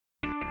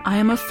I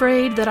am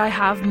afraid that I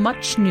have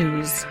much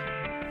news,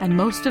 and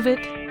most of it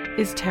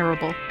is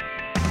terrible.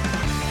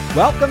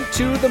 Welcome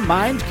to The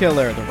Mind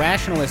Killer, the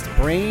rationalist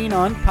brain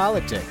on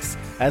politics.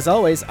 As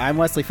always, I'm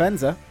Wesley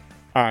Fenza.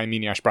 I'm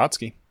Eneasz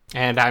Brodsky.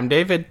 And I'm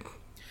David.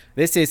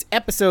 This is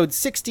episode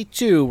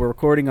 62. We're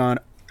recording on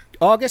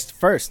August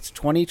 1st,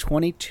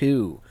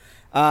 2022.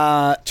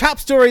 Top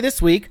story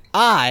this week,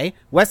 I,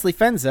 Wesley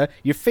Fenza,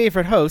 your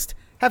favorite host,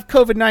 have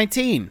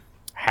COVID-19.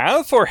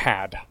 Have or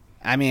had?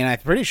 I mean, I'm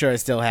pretty sure I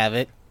still have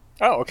it.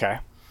 Oh, okay.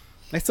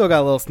 I still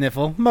got a little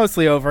sniffle,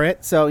 mostly over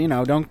it, so,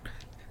 don't...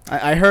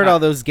 I heard all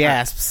those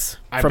gasps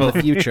from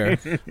the future.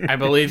 I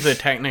believe the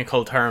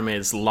technical term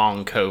is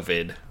long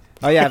COVID.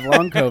 Oh, yeah, I have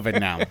long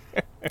COVID now.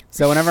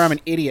 So whenever I'm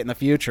an idiot in the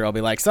future, I'll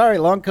be like, sorry,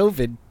 long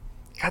COVID.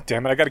 God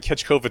damn it, I gotta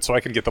catch COVID so I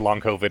can get the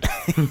long COVID.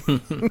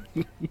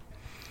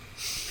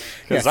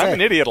 Because Yes, I'm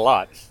an idiot a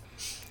lot.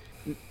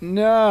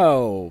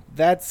 No,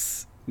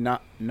 that's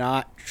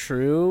not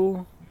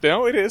true.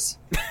 No, it is.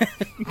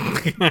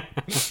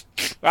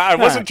 I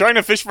wasn't trying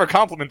to fish for a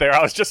compliment there.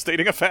 I was just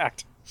stating a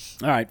fact.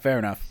 All right, fair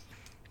enough.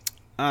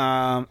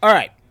 All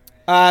right.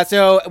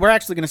 So we're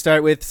actually going to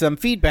start with some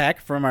feedback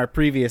from our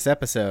previous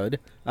episode.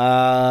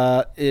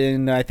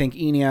 And I think,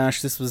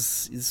 Eneasz, this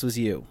was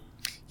you.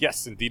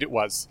 Yes, indeed it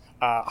was.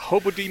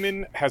 Hobo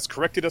Demon has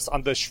corrected us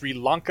on the Sri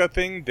Lanka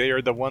thing. They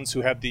are the ones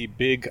who had the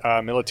big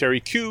military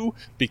coup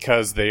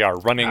because they are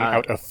running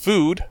out of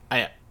food.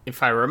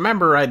 If I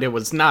remember right, it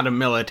was not a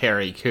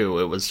military coup.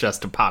 It was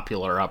just a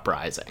popular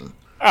uprising.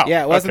 Oh,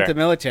 Yeah, it wasn't okay. the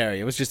military.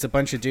 It was just a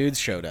bunch of dudes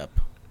showed up.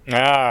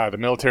 The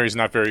military's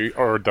not very...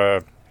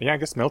 I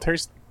guess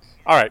military's...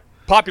 All right,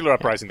 popular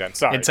uprising then,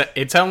 sorry.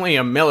 It's only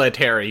a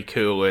military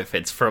coup if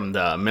it's from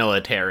the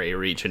military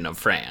region of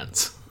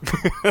France.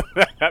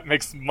 That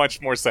makes much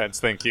more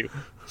sense, thank you.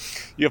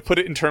 You have put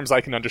it in terms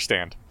I can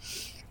understand.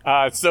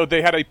 So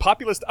they had a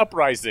populist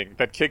uprising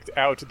that kicked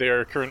out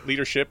their current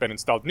leadership and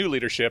installed new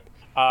leadership.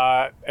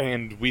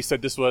 And we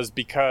said this was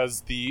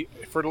because the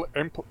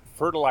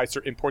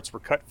fertilizer imports were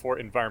cut for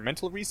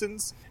environmental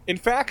reasons. In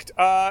fact,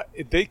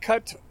 they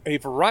cut a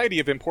variety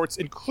of imports,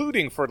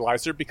 including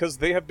fertilizer, because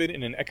they have been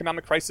in an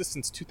economic crisis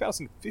since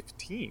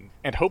 2015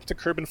 and hope to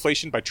curb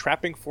inflation by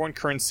trapping foreign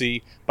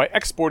currency by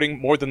exporting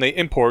more than they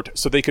import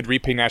so they could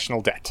repay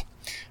national debt.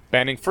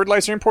 Banning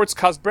fertilizer imports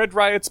caused bread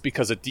riots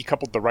because it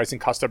decoupled the rising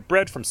cost of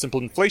bread from simple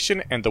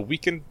inflation and the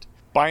weakened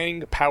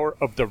buying power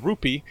of the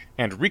rupee,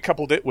 and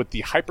recoupled it with the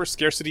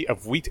hyper-scarcity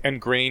of wheat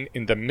and grain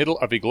in the middle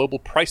of a global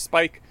price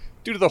spike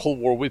due to the whole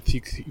war with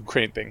the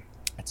Ukraine thing.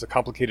 It's a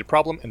complicated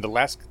problem, and the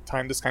last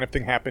time this kind of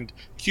thing happened,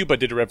 Cuba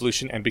did a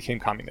revolution and became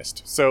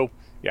communist. So,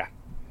 yeah,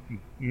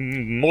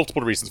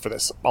 multiple reasons for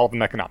this, all of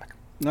them economic.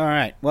 All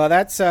right. Well,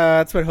 that's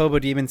what Hobo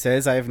Demon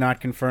says. I have not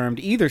confirmed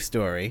either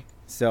story.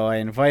 So I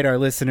invite our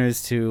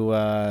listeners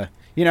to,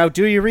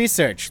 do your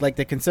research, like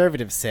the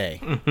conservatives say.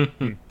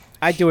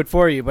 I do it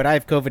for you, but I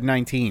have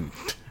COVID-19.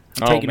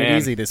 I'm taking it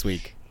easy this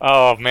week.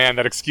 Oh, man,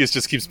 that excuse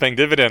just keeps paying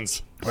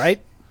dividends.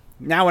 Right?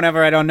 Now,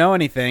 whenever I don't know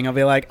anything, I'll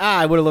be like,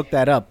 I would have looked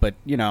that up, but,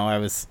 I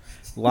was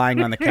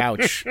lying on the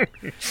couch,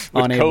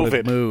 unable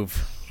to COVID.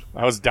 move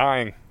I was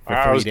dying. for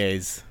I 3 was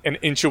days. an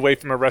inch away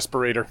from a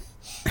respirator.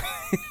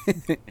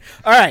 All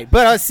right,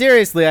 but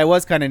seriously, I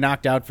was kind of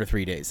knocked out for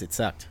 3 days. It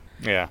sucked.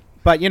 Yeah.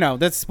 But,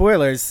 that's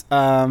spoilers.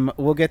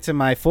 We'll get to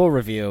my full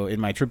review in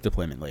my troop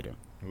deployment later.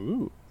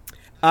 Ooh.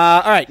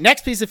 All right,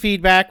 next piece of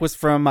feedback was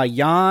from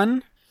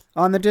Jan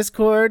on the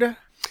Discord.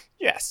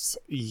 Yes.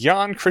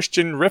 Jan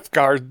Christian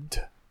Refsgaard.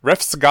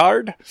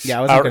 Yeah,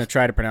 I wasn't going to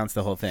try to pronounce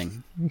the whole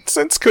thing. It's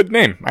a good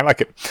name. I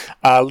like it.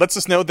 Lets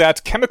us know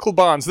that chemical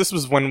bonds, this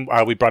was when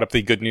we brought up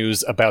the good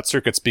news about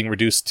circuits being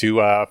reduced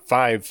to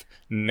 5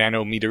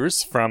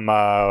 nanometers from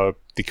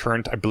the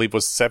current, I believe,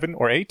 was 7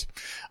 or 8,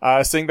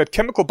 saying that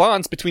chemical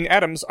bonds between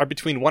atoms are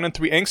between 1 and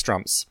 3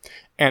 angstroms,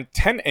 and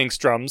 10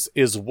 angstroms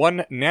is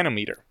 1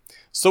 nanometer.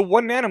 So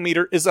 1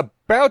 nanometer is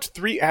about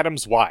 3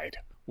 atoms wide,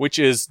 which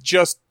is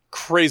just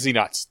crazy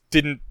nuts.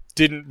 Didn't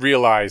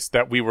realize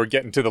that we were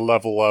getting to the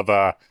level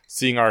of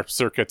seeing our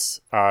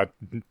circuits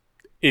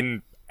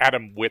in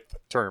atom width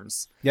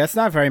terms. Yeah, it's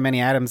not very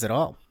many atoms at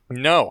all.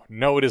 No,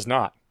 it is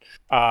not.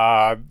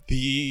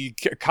 The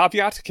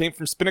caveat came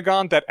from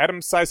Spinagon that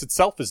atom size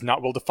itself is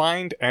not well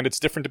defined, and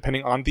it's different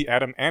depending on the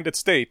atom and its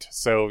state.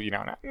 So,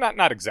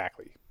 not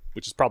exactly,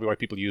 which is probably why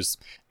people use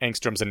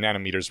angstroms and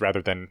nanometers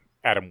rather than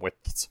atom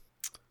widths.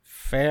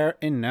 Fair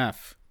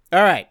enough.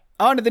 All right,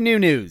 on to the new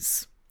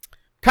news.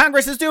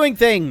 Congress is doing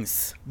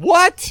things.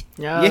 What?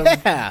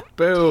 Yeah.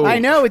 Boo. I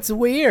know, it's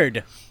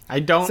weird. I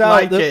don't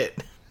like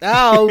it.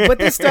 Oh, but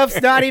this stuff's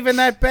not even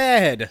that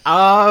bad.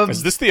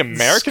 Is this the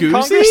American Scusi?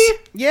 Congress?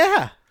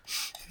 Yeah.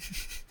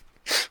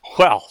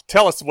 Well,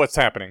 tell us what's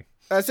happening.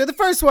 So the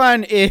first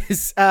one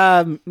is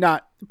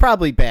not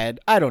probably bad.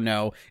 I don't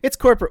know. It's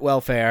corporate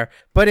welfare,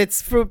 but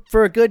it's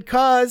for a good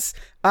cause.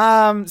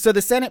 So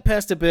the Senate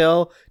passed a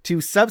bill to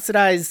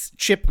subsidize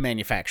chip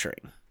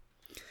manufacturing.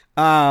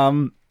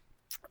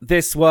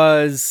 This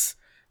was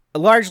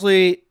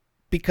largely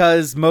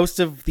because most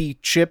of the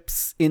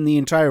chips in the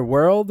entire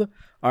world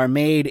are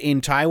made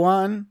in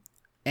Taiwan.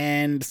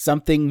 and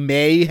something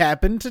may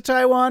happen to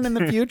Taiwan in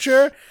the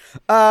future.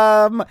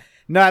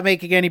 Not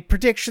making any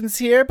predictions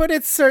here, but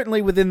it's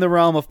certainly within the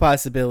realm of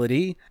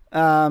possibility.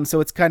 So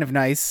it's kind of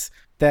nice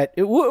that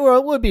it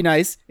would be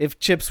nice if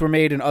chips were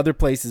made in other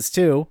places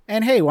too.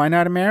 And hey, why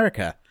not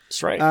America?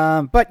 That's right.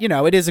 But,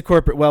 it is a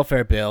corporate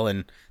welfare bill,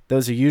 and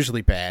those are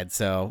usually bad.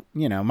 So,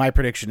 my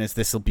prediction is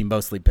this will be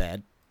mostly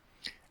bad.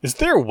 Is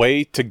there a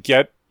way to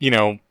get,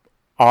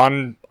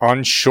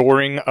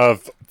 onshoring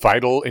of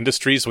vital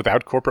industries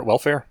without corporate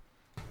welfare?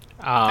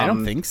 I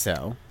don't think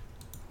so.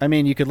 I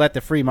mean, you could let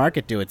the free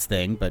market do its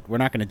thing, but we're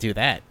not going to do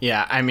that.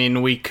 Yeah, I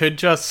mean, we could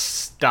just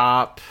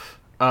stop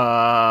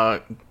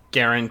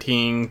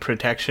guaranteeing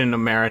protection of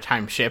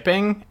maritime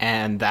shipping,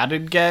 and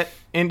that'd get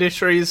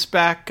industries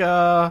back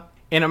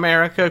in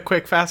America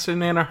quick, fast,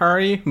 and in a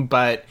hurry,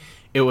 but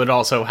it would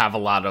also have a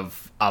lot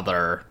of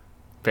other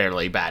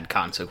fairly bad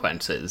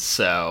consequences.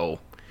 So,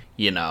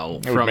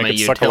 from a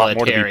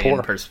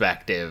utilitarian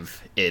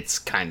perspective, it's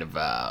kind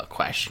of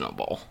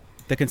questionable.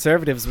 The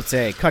conservatives would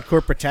say, cut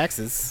corporate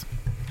taxes.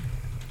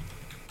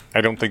 I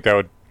don't think that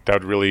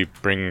would really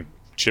bring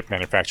chip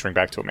manufacturing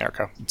back to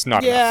America. It's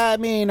not enough. Yeah, I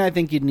mean, I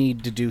think you'd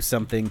need to do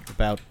something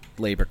about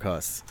labor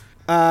costs.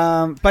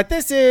 But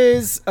this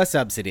is a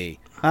subsidy,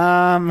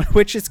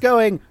 which is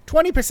going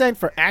 20%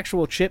 for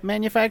actual chip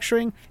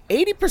manufacturing,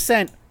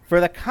 80% for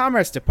the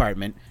Commerce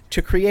Department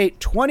to create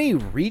 20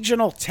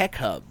 regional tech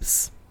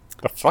hubs.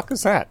 The fuck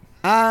is that?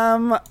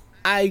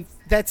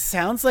 That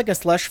sounds like a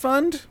slush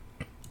fund.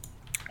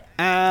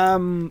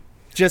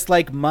 Just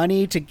like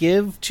money to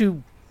give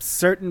to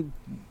certain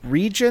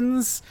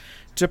regions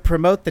to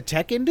promote the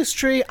tech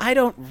industry. I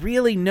don't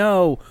really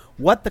know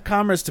what the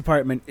Commerce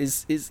Department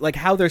is like,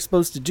 how they're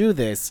supposed to do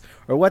this,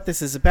 or what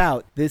this is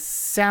about. This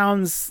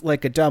sounds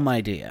like a dumb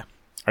idea.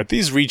 Are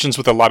these regions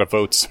with a lot of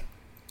votes?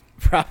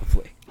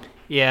 Probably.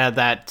 Yeah,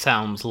 that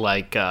sounds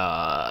like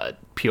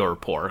pure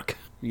pork.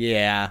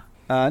 Yeah.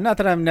 Not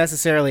that I'm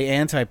necessarily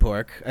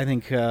anti-pork. I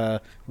think,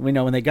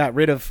 when they got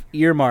rid of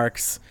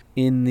earmarks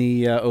in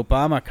the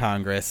Obama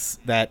Congress,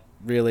 that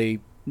really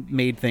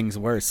made things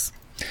worse.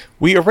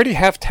 We already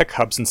have tech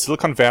hubs in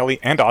Silicon Valley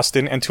and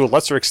Austin, and to a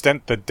lesser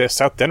extent, the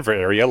South Denver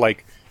area.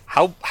 Like,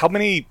 how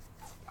many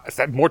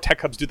more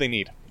tech hubs do they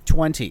need?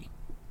 20.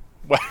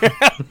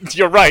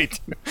 You're right.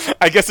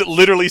 I guess it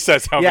literally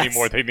says how many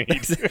more they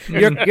need.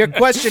 Your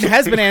question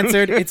has been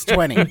answered. It's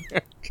 20.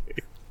 Okay.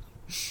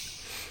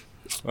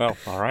 Well,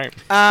 all right.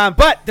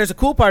 But there's a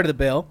cool part of the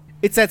bill.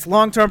 It sets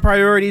long-term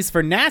priorities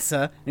for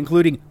NASA,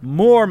 including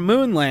more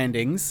moon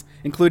landings,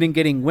 including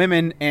getting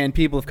women and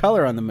people of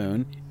color on the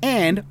moon,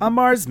 and a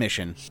Mars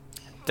mission.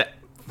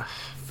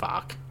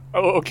 Fuck.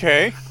 Oh,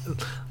 okay.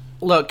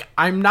 Look,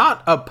 I'm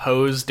not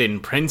opposed in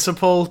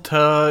principle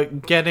to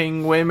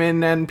getting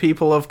women and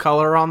people of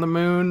color on the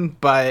moon,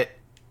 but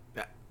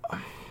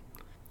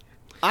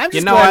I'm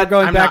just glad we're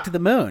going back to the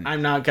moon.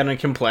 I'm not gonna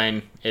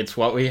complain. It's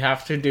what we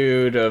have to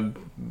do to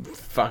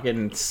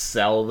fucking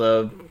sell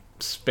the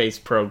space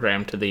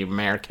program to the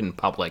American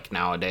public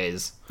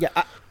nowadays.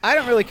 Yeah, I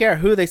don't really care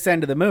who they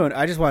send to the moon.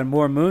 I just want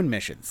more moon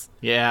missions.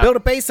 Yeah. Build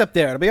a base up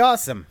there. It'll be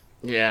awesome.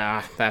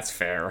 Yeah, that's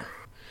fair.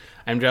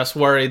 I'm just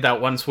worried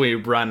that once we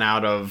run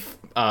out of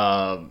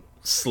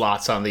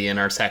slots on the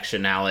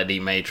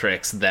intersectionality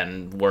matrix,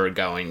 then we're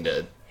going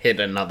to hit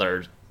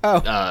another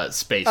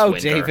space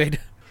winter.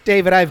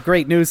 David, I have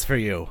great news for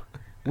you.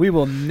 We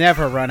will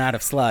never run out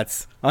of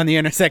slots on the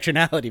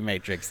intersectionality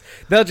matrix.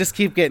 They'll just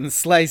keep getting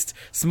sliced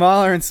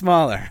smaller and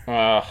smaller.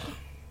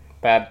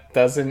 That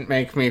doesn't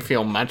make me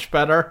feel much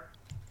better.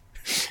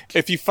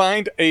 If you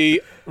find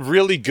a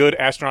really good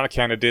astronaut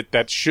candidate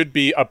that should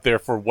be up there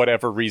for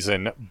whatever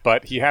reason,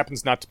 but he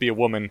happens not to be a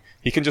woman,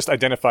 he can just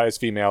identify as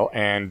female,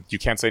 and you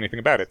can't say anything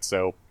about it,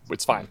 so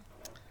it's fine.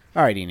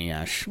 All right,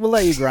 Eneash. We'll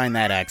let you grind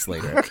that axe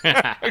later.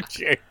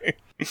 Okay.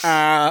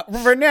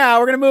 For now,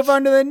 we're going to move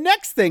on to the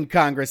next thing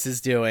Congress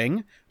is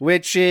doing,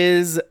 which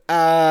is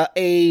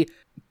a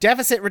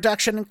deficit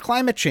reduction and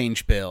climate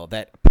change bill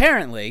that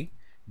apparently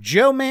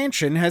Joe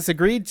Manchin has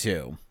agreed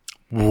to.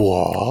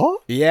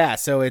 What? Yeah,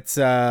 so it's,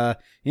 they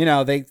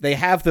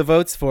have the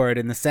votes for it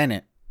in the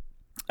Senate.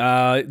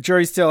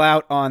 Jury's still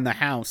out on the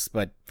House,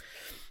 but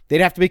they'd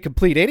have to be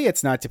complete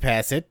idiots not to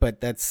pass it, but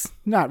that's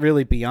not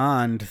really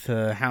beyond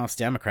the House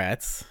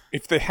Democrats.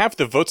 If they have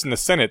the votes in the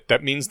Senate,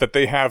 that means that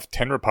they have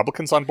 10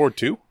 Republicans on board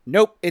too?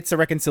 Nope, it's a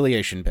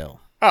reconciliation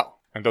bill. Oh,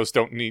 and those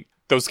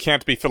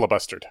can't be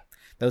filibustered.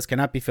 Those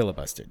cannot be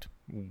filibustered.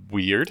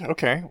 Weird.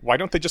 Okay. Why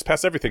don't they just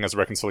pass everything as a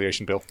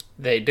reconciliation bill?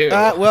 They do.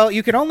 Well,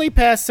 you can only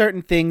pass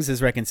certain things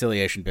as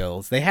reconciliation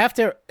bills. They have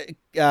to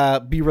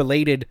be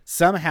related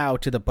somehow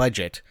to the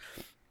budget.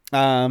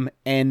 And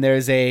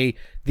there's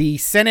the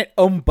Senate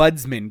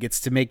ombudsman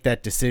gets to make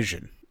that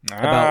decision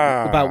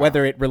about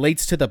whether it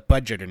relates to the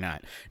budget or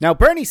not. Now,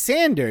 Bernie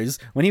Sanders,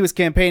 when he was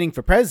campaigning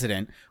for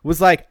president, was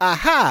like,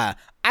 aha,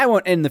 I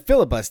won't end the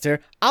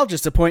filibuster. I'll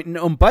just appoint an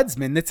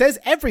ombudsman that says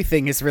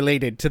everything is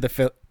related to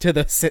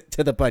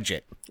the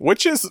budget.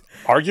 Which is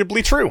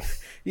arguably true.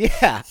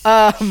 Yeah.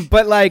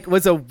 But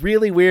was a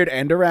really weird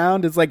end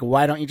around. It's like,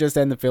 why don't you just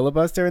end the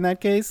filibuster in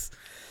that case?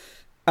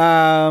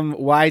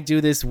 Why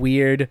do this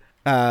weird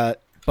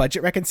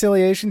budget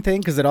reconciliation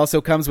thing? Because it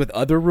also comes with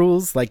other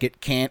rules, like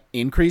it can't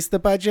increase the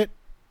budget.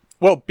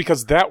 Well,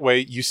 because that way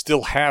you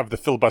still have the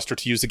filibuster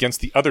to use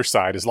against the other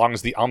side as long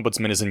as the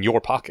ombudsman is in your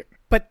pocket.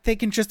 But they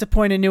can just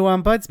appoint a new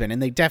ombudsman,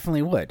 and they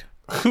definitely would.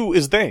 Who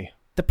is they?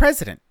 The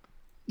president.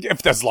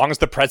 As long as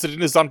the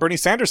president is on Bernie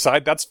Sanders'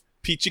 side, that's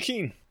peachy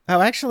keen. Oh,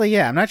 actually,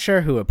 yeah, I'm not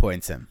sure who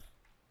appoints him.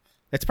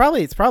 It's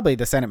probably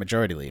the Senate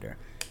Majority Leader.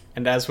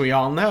 And as we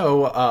all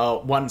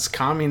know, once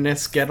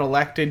communists get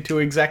elected to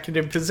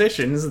executive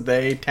positions,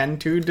 they tend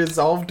to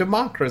dissolve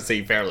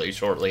democracy fairly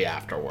shortly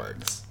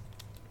afterwards.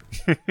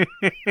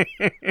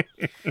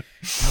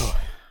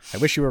 I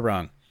wish you were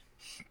wrong.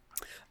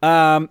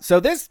 So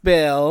this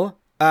bill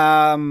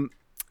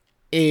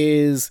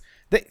is...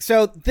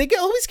 So they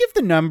always give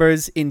the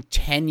numbers in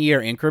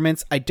 10-year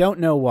increments. I don't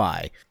know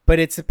why. But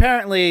it's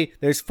apparently...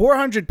 There's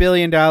 $400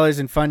 billion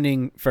in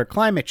funding for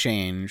climate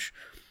change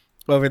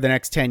over the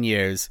next 10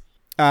 years.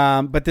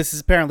 But this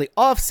is apparently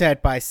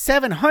offset by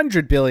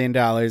 $700 billion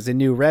in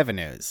new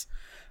revenues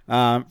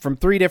from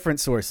 3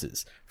 different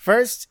sources.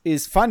 First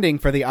is funding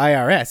for the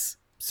IRS,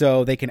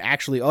 so they can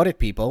actually audit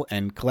people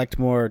and collect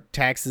more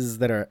taxes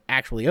that are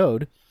actually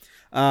owed.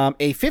 A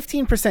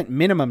 15%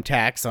 minimum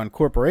tax on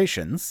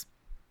corporations.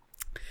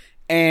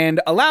 And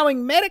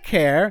allowing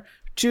Medicare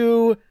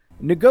to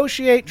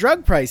negotiate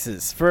drug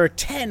prices for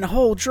 10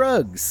 whole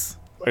drugs.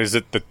 Is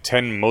it the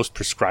 10 most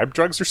prescribed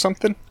drugs or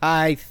something?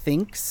 I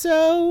think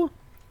so.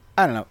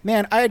 I don't know.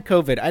 Man, I had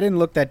COVID. I didn't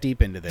look that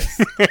deep into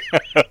this.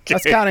 I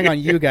was counting on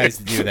you guys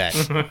to do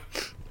that.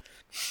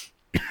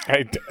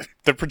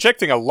 They're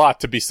projecting a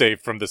lot to be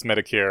saved from this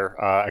Medicare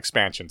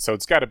expansion, so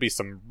it's got to be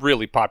some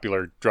really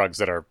popular drugs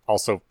that are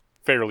also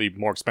fairly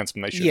more expensive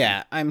than they should be.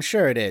 Yeah, I'm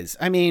sure it is.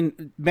 I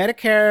mean,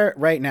 Medicare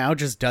right now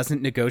just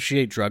doesn't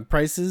negotiate drug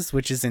prices,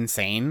 which is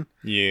insane.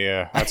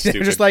 Yeah, that's They're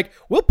stupid. just like,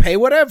 we'll pay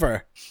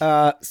whatever.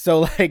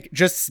 So, like,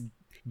 just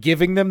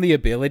giving them the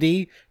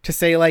ability to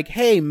say, like,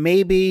 hey,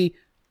 maybe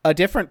a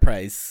different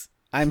price.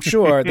 I'm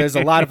sure there's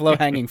a lot of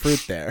low-hanging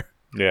fruit there.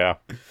 Yeah.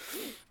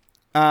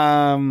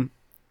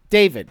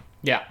 David.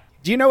 Yeah.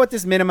 Do you know what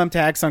this minimum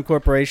tax on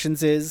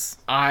corporations is?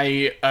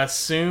 I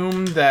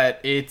assume that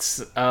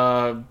it's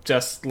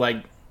just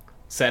like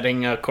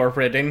setting a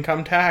corporate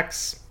income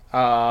tax.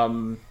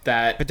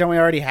 That But don't we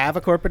already have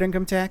a corporate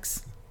income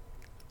tax?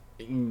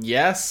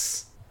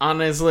 yes.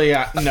 Honestly,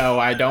 no,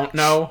 I don't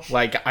know.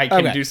 Like, I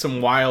can Okay. do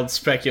some wild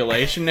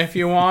speculation if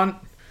you want.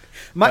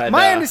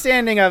 My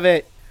understanding of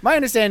it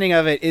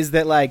is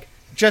that, like,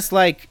 just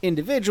like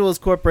individuals,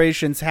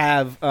 corporations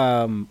have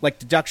like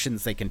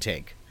deductions they can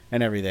take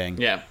and everything.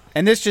 Yeah.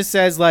 And this just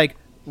says, like,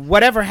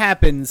 whatever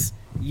happens,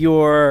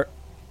 your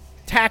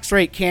tax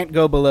rate can't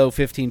go below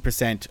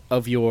 15%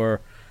 of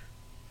your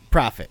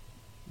profit,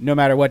 no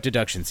matter what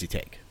deductions you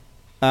take.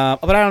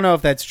 But I don't know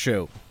if that's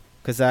true,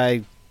 because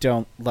I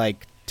don't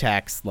like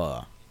tax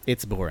law.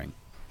 It's boring.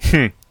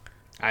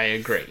 I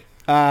agree.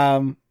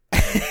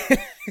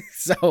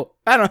 So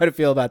I don't know how to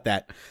feel about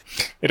that.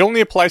 It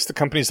only applies to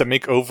companies that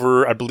make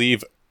over, I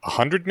believe,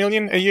 100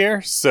 million a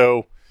year,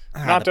 so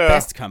not the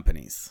best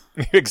companies.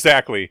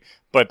 exactly,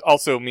 but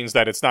also means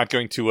that it's not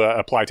going to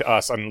apply to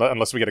us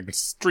unless we get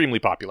extremely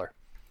popular.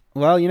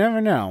 Well, you never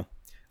know.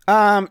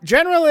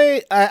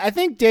 Generally, I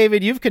think,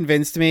 David, you've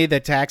convinced me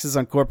that taxes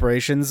on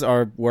corporations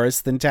are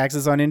worse than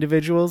taxes on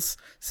individuals.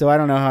 So I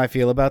don't know how I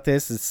feel about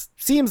this. It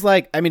seems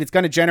like, I mean, it's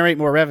going to generate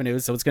more revenue,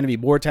 so it's going to be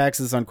more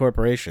taxes on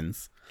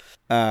corporations.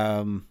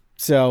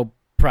 So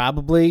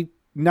probably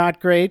not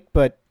great,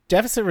 but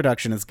deficit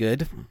reduction is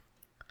good.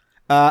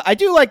 I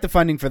do like the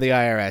funding for the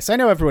IRS. I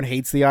know everyone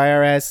hates the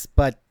IRS,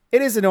 but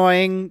it is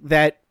annoying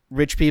that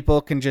rich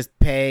people can just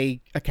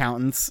pay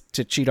accountants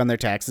to cheat on their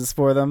taxes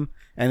for them,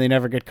 and they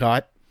never get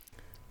caught.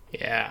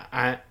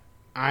 Yeah,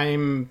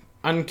 I'm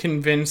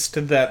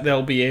unconvinced that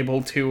they'll be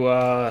able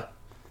to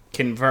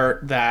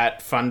convert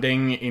that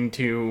funding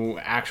into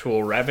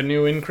actual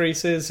revenue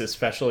increases,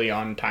 especially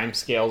on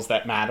timescales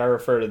that matter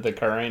for the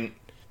current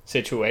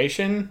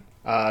situation.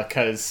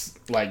 Because,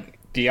 like,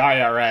 the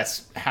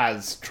IRS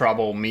has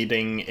trouble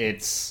meeting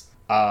its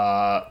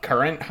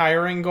current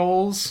hiring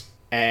goals,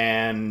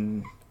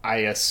 and I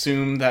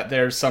assume that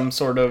there's some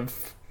sort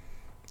of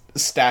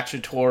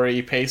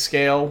statutory pay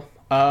scale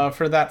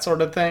for that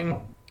sort of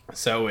thing.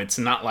 So it's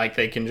not like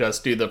they can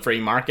just do the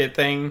free market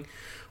thing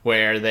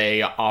where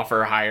they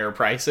offer higher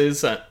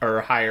prices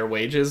or higher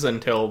wages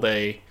until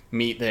they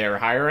meet their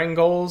hiring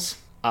goals.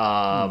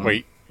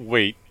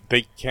 Wait.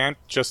 They can't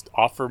just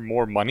offer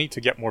more money to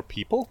get more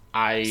people?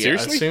 I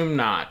Seriously? assume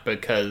not,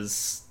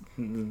 because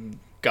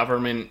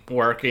government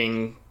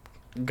worker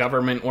There's all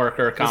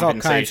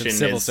kinds compensation of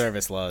civil is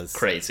service laws.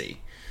 crazy.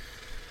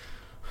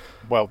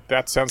 Well,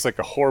 that sounds like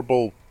a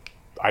horrible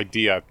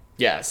idea.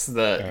 Yes,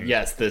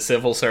 the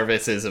civil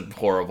service is a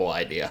horrible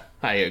idea.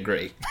 I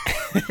agree.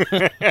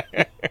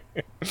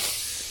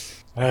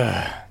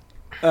 I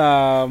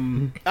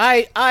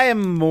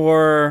am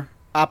more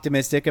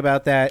optimistic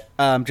about that,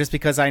 just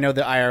because I know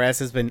the IRS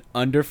has been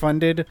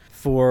underfunded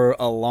for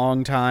a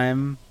long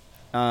time,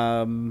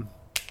 and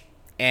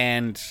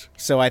And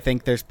so I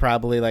think there's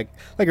probably, like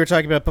we were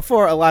talking about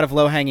before, a lot of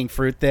low-hanging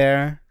fruit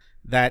there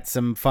that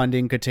some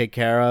funding could take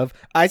care of.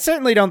 I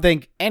certainly don't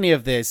think any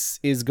of this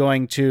is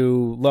going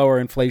to lower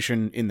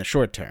inflation in the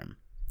short term.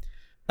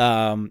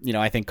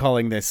 I think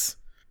calling this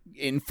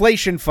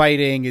inflation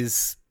fighting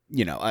is,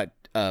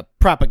 a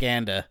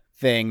propaganda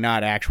thing,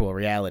 not actual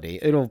reality.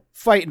 It'll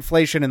fight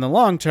inflation in the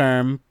long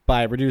term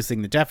by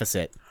reducing the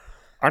deficit.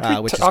 Aren't we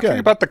which is talking good.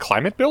 about the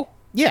climate bill?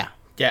 Yeah.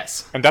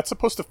 Yes. And that's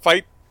supposed to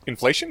fight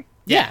inflation?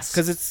 Yes,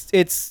 because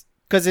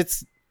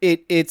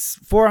it's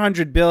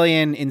 400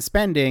 billion in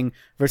spending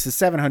versus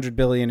 700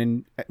 billion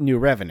in new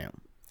revenue.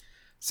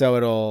 So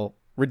it'll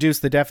reduce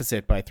the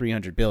deficit by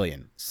 300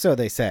 billion. So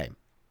they say.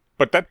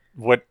 But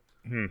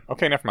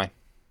okay, never mind.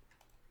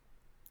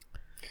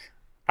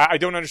 I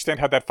don't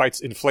understand how that fights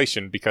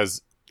inflation,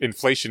 because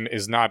inflation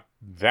is not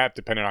that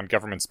dependent on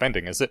government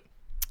spending, is it?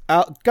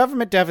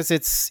 Government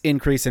deficits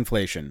increase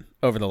inflation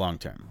over the long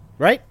term,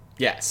 right?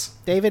 Yes.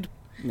 David?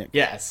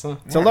 Yes.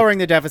 So lowering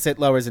the deficit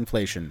lowers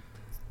inflation.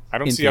 I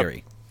don't in see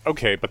theory.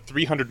 Okay, but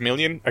 300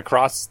 million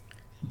across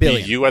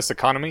Billion. the U.S.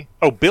 economy?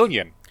 Oh,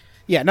 billion.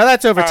 Yeah, no,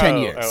 that's over 10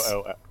 years.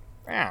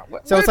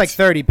 So it's like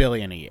 30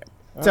 billion a year.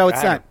 So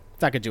it's not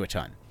going to do a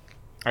ton.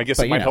 I guess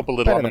but, it might help a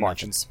little better on the than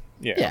margins.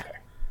 Yeah.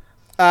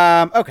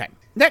 Okay. Okay.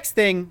 Next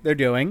thing they're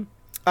doing,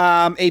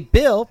 a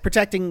bill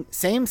protecting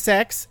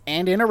same-sex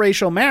and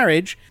interracial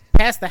marriage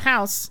passed the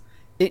House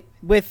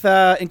with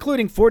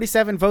including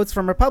 47 votes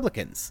from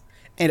Republicans.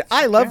 And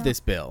I love this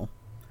bill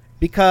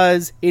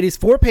because it is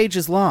 4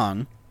 pages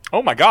long.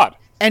 Oh my God.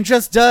 And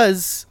just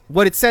does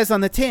what it says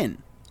on the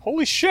tin.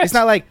 Holy shit. It's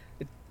not like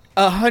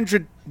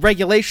 100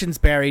 regulations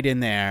buried in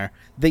there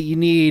that you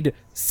need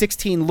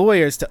 16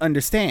 lawyers to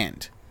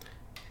understand.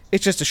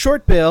 It's just a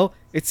short bill.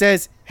 It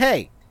says,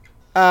 hey,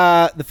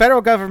 the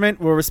federal government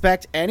will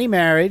respect any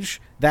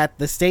marriage that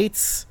the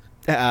states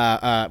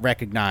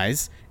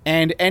recognize,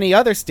 and any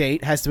other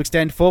state has to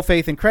extend full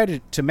faith and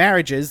credit to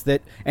marriages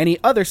that any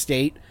other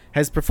state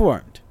has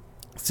performed.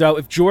 So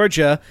if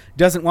Georgia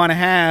doesn't want to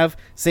have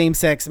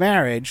same-sex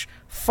marriage,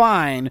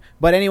 fine,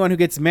 but anyone who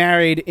gets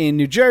married in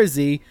New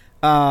Jersey,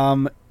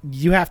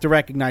 you have to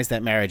recognize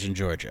that marriage in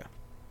Georgia.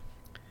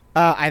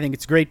 I think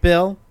it's a great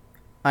bill.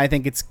 I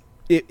think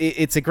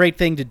it's a great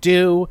thing to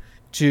do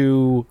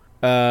to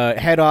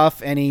head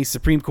off any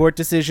Supreme Court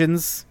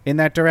decisions in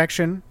that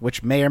direction,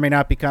 which may or may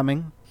not be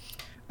coming.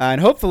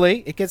 And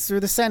hopefully it gets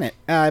through the Senate.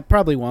 It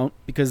probably won't,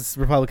 because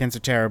Republicans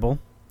are terrible.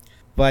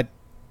 But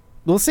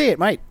we'll see. It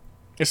might.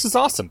 This is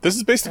awesome. This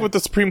is basically what the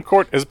Supreme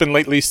Court has been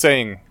lately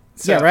saying.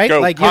 So, yeah, right? Go,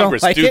 like,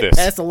 Congress, you don't like do it, this.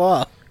 pass a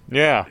law.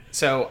 Yeah.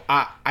 So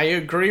I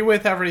agree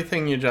with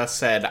everything you just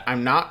said.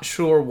 I'm not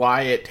sure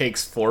why it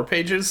takes 4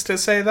 pages to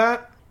say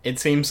that. It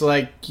seems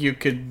like you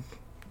could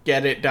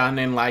get it done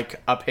in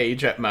like a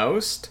page at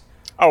most.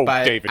 Oh,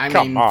 But, David, I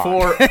come mean, on.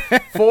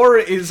 four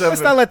is a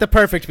Let's not let the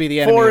perfect be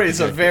the enemy. 4 of the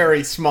is a good.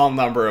 very small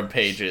number of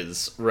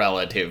pages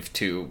relative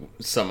to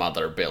some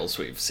other bills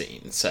we've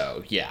seen.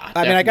 So yeah,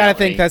 I mean, I gotta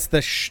definitely. think that's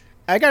the.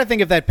 I gotta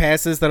think if that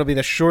passes, that'll be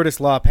the shortest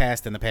law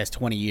passed in the past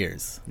 20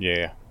 years.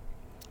 Yeah.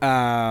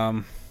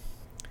 All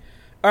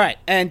right,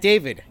 and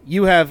David,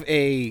 you have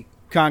a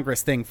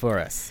Congress thing for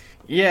us.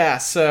 Yeah,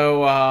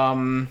 so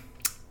I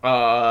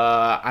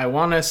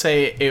want to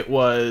say it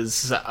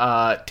was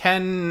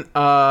 10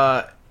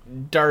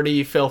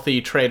 dirty,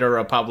 filthy traitor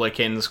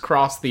Republicans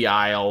crossed the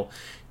aisle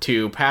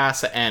to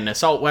pass an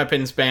assault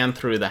weapons ban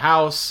through the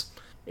House.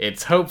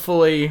 It's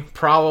hopefully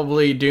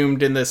probably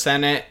doomed in the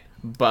Senate,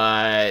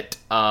 but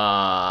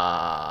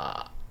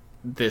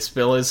this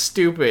bill is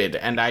stupid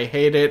and I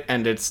hate it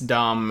and it's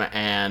dumb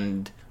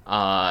and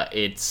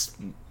it's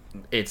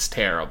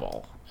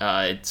terrible.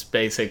 It's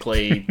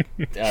basically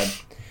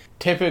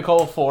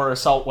typical for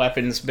assault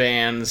weapons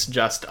bans,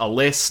 just a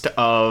list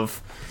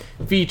of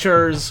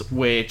features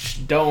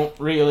which don't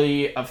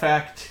really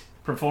affect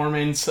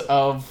performance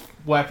of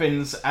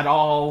weapons at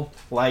all,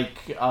 like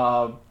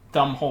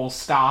thumbhole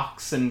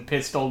stocks and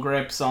pistol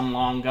grips on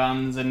long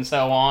guns and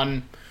so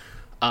on.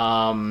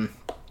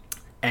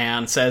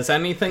 And says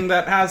anything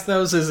that has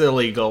those is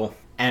illegal,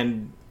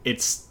 and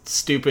it's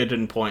stupid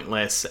and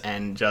pointless,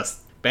 and just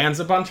bans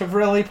a bunch of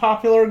really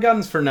popular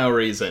guns for no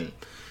reason.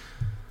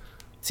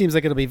 Seems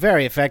like it'll be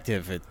very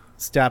effective at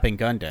stopping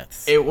gun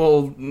deaths. It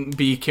will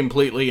be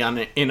completely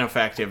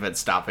ineffective at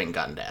stopping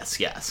gun deaths,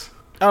 yes.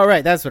 Oh,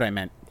 right, that's what I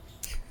meant.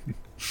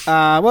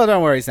 Well,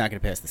 don't worry, it's not going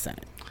to pass the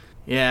Senate.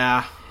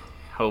 Yeah,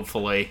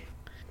 hopefully.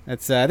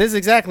 That's this is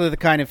exactly the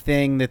kind of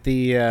thing that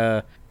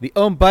the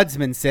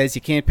ombudsman says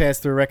you can't pass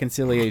through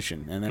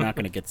reconciliation, and they're not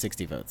going to get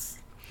 60 votes.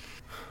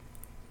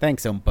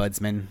 Thanks,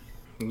 ombudsman.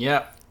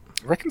 Yep.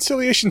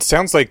 Reconciliation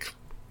sounds like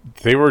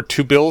they were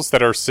 2 bills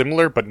that are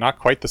similar but not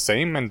quite the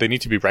same, and they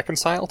need to be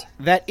reconciled.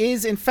 That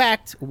is, in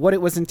fact, what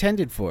it was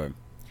intended for.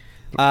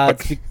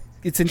 But-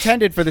 It's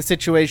intended for the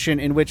situation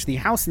in which the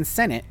House and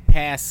Senate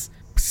pass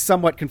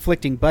somewhat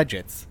conflicting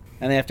budgets,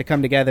 and they have to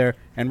come together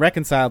and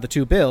reconcile the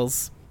 2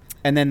 bills,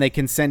 and then they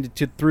can send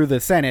it through the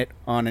Senate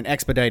on an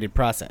expedited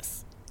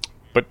process.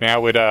 But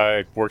now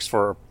it works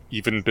for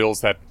even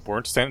bills that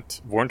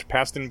weren't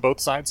passed in both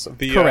sides of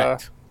the.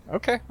 Correct.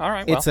 Okay. All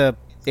right. Well.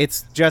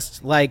 It's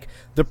just like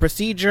the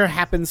procedure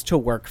happens to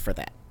work for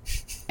that,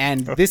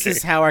 and this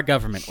is how our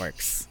government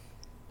works.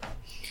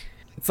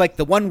 It's like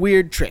the one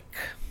weird trick.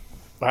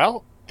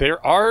 Well,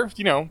 there are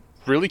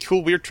really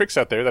cool weird tricks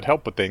out there that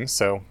help with things.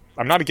 So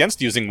I'm not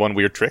against using one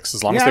weird tricks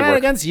as long as they I'm work. not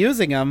against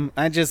using them.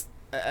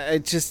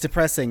 It's just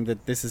depressing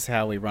that this is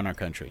how we run our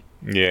country.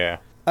 Yeah.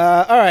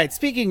 All right.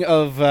 Speaking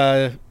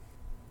of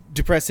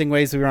depressing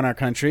ways we run our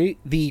country,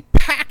 the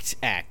PACT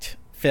Act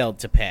failed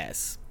to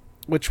pass,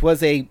 which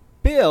was a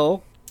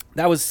bill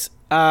that was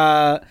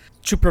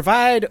to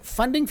provide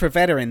funding for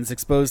veterans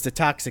exposed to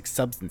toxic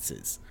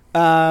substances.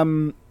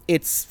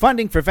 It's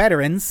funding for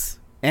veterans,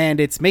 and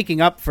it's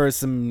making up for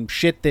some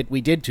shit that we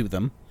did to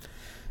them.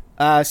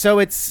 So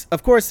it's,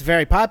 of course,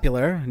 very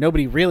popular.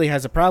 Nobody really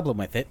has a problem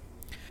with it.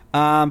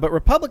 But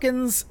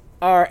Republicans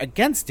are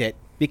against it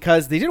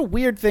because they did a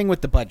weird thing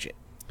with the budget.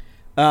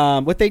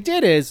 What they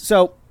did is,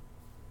 so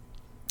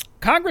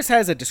Congress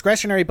has a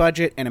discretionary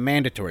budget and a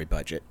mandatory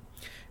budget.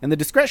 And the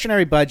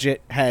discretionary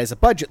budget has a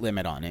budget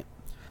limit on it.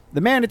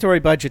 The mandatory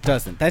budget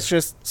doesn't. That's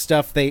just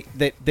stuff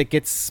that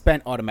gets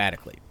spent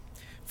automatically.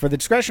 For the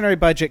discretionary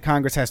budget,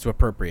 Congress has to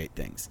appropriate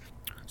things.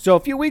 So a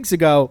few weeks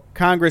ago,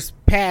 Congress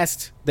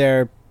passed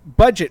their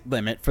budget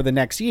limit for the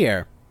next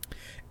year.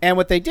 And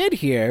what they did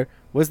here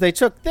was they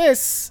took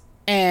this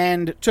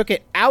and took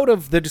it out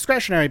of the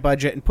discretionary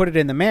budget and put it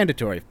in the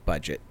mandatory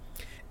budget.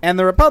 And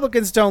the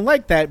Republicans don't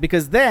like that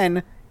because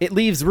then it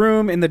leaves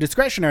room in the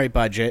discretionary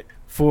budget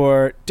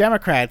for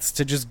Democrats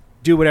to just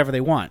do whatever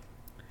they want.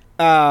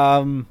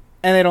 And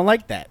they don't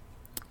like that.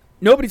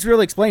 Nobody's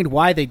really explained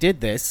why they did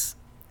this.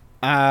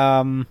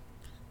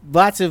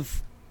 Lots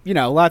of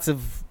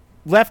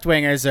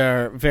left-wingers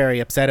are very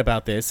upset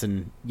about this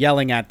and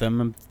yelling at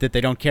them that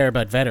they don't care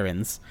about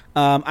veterans.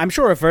 I'm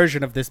sure a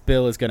version of this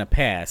bill is going to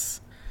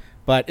pass,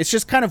 but it's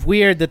just kind of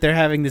weird that they're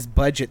having this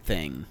budget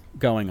thing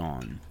going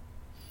on.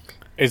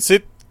 Is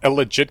it a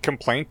legit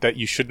complaint that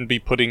you shouldn't be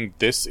putting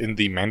this in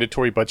the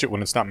mandatory budget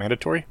when it's not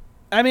mandatory?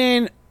 I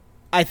mean,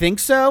 I think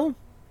so.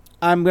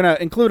 I'm going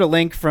to include a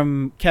link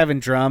from Kevin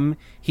Drum.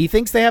 He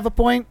thinks they have a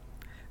point,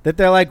 that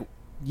they're like,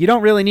 you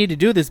don't really need to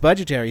do this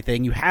budgetary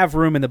thing. You have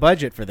room in the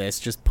budget for this.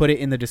 Just put it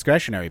in the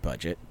discretionary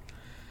budget.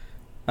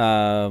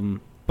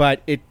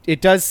 But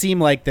it does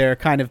seem like they're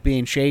kind of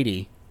being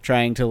shady,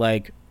 trying to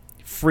like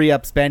free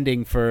up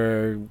spending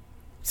for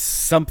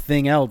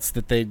something else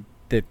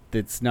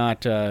that's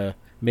not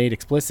made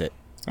explicit.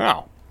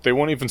 Oh, they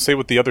won't even say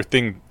what the other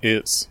thing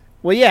is.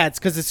 Well, yeah, it's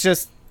because it's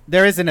just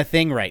there isn't a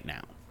thing right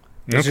now.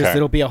 It's just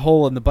it'll be a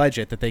hole in the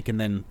budget that they can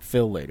then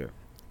fill later.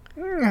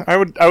 I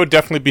would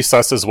definitely be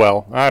sus as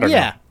well. I don't know.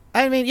 Yeah,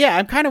 I mean, yeah,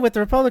 I'm kind of with the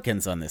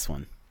Republicans on this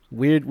one.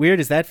 Weird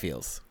as that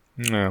feels.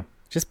 No.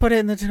 Just put it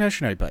in the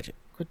discretionary budget.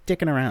 Quit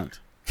dicking around.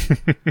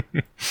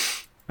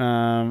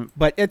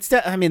 But it's,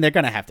 I mean, they're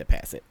going to have to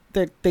pass it.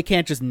 They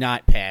can't just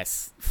not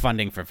pass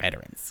funding for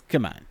veterans.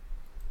 Come on.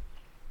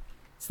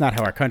 It's not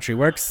how our country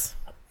works.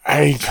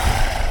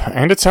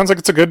 And it sounds like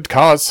it's a good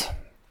cause.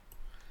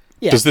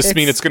 Yeah, does this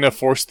mean it's going to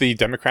force the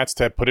Democrats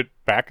to put it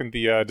back in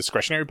the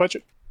discretionary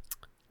budget?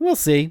 We'll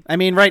see. I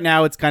mean, right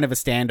now it's kind of a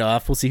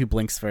standoff. We'll see who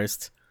blinks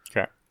first.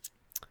 Okay.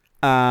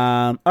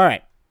 All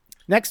right.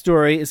 Next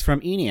story is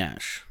from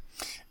Eneash.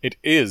 It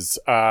is.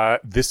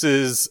 This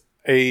is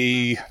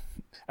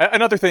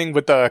another thing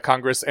with the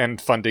Congress and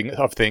funding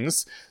of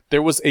things.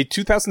 There was a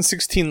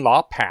 2016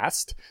 law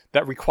passed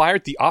that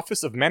required the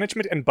Office of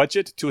Management and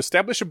Budget to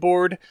establish a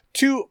board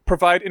to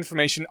provide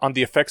information on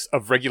the effects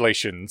of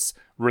regulations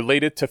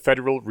related to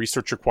federal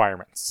research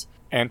requirements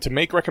and to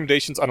make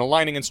recommendations on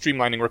aligning and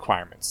streamlining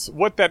requirements.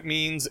 What that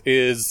means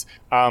is,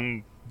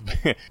 you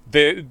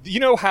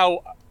know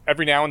how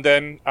every now and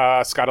then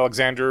Scott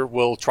Alexander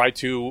will try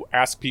to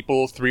ask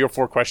people 3 or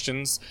 4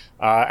 questions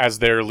as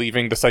they're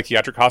leaving the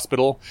psychiatric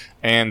hospital,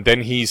 and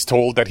then he's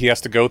told that he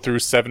has to go through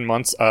 7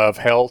 months of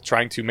hell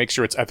trying to make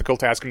sure it's ethical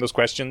to ask him those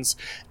questions.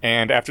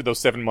 And after those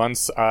 7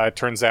 months, it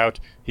turns out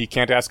he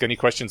can't ask any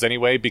questions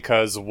anyway,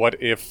 because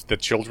what if the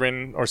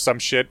children or some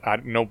shit?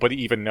 Nobody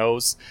even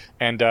knows.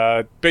 And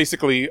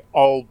basically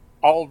all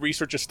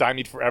research is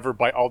stymied forever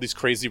by all these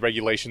crazy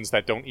regulations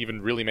that don't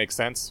even really make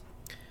sense.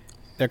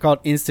 They're called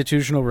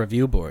institutional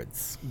review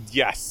boards.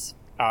 Yes.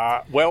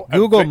 Well,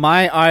 Google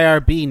my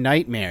IRB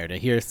nightmare to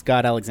hear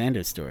Scott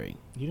Alexander's story.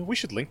 You know, we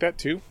should link that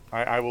too.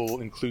 I will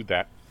include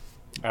that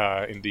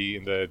in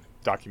the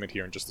document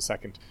here in just a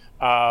second.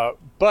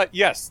 But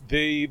yes,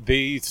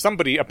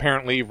 somebody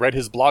apparently read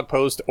his blog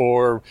post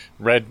or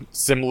read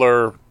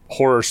similar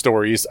horror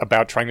stories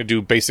about trying to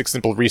do basic,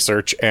 simple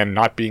research and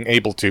not being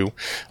able to,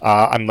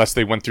 unless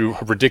they went through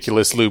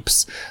ridiculous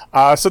loops.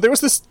 So there was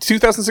this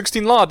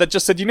 2016 law that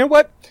just said, you know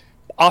what?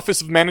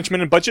 Office of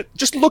Management and Budget,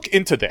 just look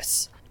into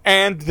this.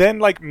 And then,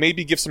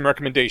 maybe give some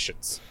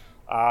recommendations.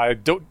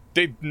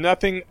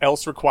 Nothing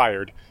else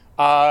required.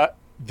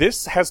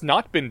 This has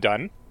not been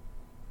done.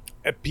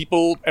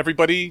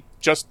 Everybody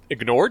just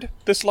ignored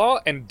this law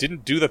and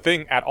didn't do the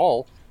thing at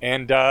all.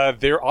 And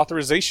their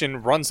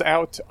authorization runs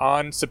out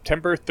on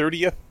September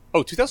 30th,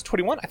 Oh,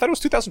 2021? I thought it was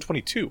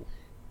 2022.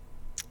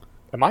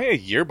 Am I a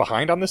year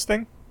behind on this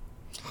thing?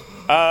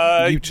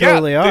 You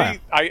totally are.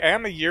 I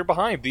am a year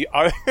behind. The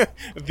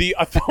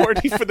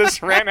authority for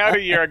this ran out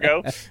a year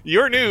ago.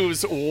 Your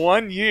news,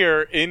 1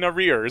 year in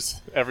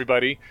arrears,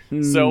 everybody.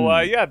 So,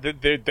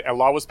 the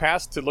law was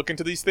passed to look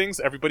into these things.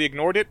 Everybody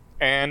ignored it,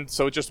 and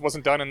so it just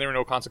wasn't done, and there were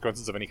no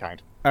consequences of any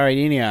kind. All right,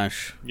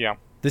 Eneasz. Yeah.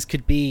 This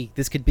could be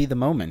the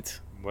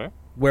moment What?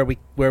 where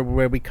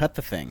we cut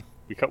the thing.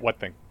 We cut what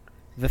thing?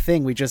 The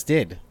thing we just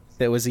did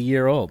that was a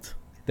year old.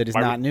 That is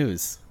Why not would-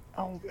 news.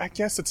 Oh, I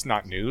guess it's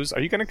not news.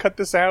 Are you going to cut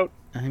this out?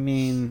 I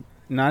mean,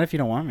 not if you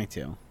don't want me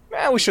to.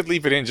 We should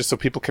leave it in just so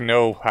people can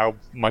know how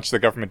much the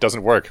government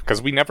doesn't work,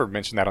 because we never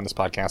mentioned that on this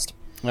podcast.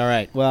 All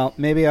right. Well,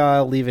 maybe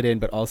I'll leave it in,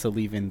 but also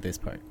leave in this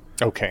part.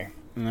 Okay.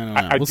 I don't know.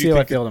 I We'll do see how I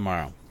think feel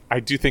tomorrow. I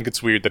do think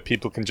it's weird that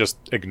people can just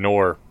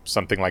ignore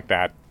something like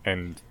that,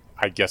 and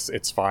I guess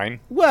it's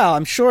fine. Well,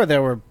 I'm sure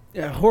there were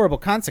horrible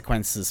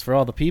consequences for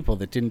all the people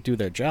that didn't do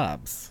their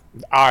jobs.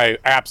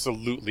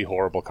 Absolutely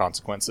horrible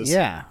consequences.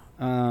 Yeah.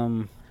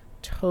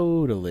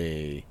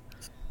 Totally.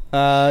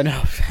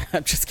 No,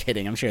 I'm just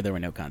kidding. I'm sure there were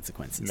no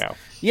consequences. No.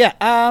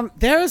 Yeah,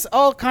 there's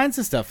all kinds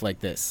of stuff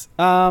like this.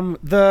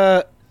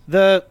 The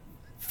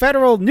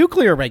federal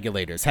nuclear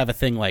regulators have a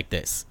thing like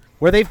this,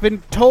 where they've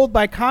been told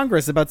by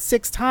Congress about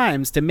 6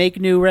 times to make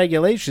new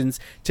regulations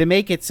to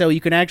make it so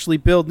you can actually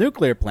build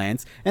nuclear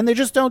plants, and they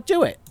just don't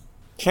do it.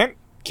 Can't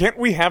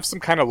we have some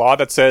kind of law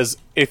that says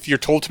if you're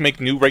told to make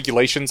new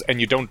regulations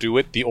and you don't do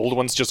it, the old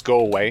ones just go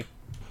away?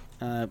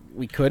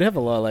 We could have a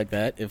law like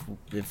that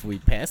if we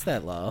passed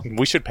that law.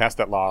 We should pass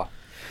that law.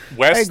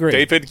 Wes, I agree.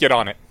 David, get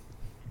on it.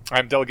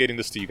 I'm delegating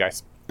this to you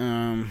guys.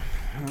 I'll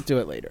do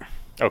it later.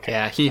 Okay.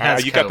 Yeah, he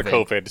has you got the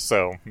COVID. COVID,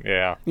 so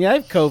yeah. Yeah, I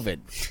have COVID.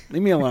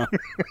 Leave me alone.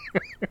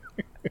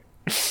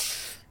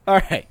 All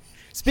right.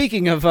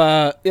 Speaking of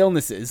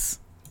illnesses,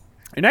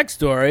 the next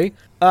story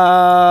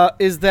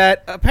is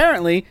that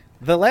apparently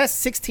the last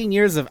 16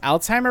 years of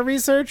Alzheimer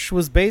research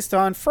was based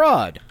on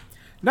fraud.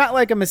 Not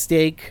like a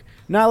mistake,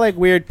 not like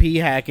weird p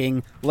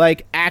hacking,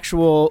 like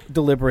actual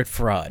deliberate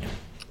fraud.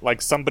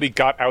 Like somebody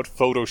got out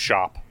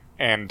Photoshop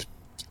and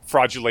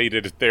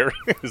fraudulated their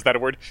is that a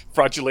word?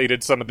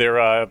 Fraudulated some of their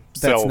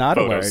cell That's not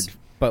photos. a word,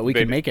 but we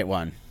They can did. make it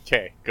one.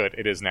 Okay, good.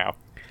 It is now.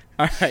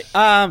 All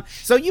right.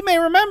 So you may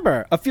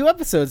remember a few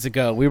episodes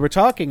ago we were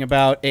talking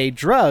about a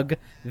drug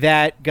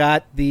that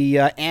got the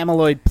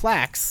amyloid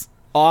plaques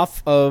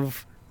off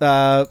of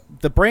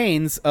the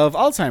brains of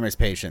Alzheimer's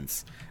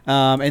patients,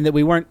 and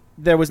that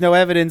there was no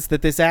evidence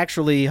that this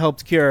actually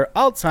helped cure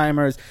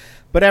Alzheimer's,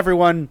 but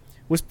everyone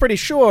was pretty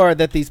sure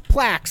that these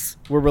plaques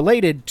were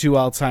related to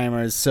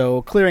Alzheimer's,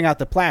 so clearing out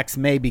the plaques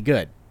may be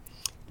good.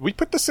 We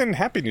put this in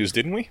Happy News,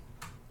 didn't we?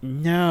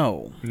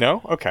 No.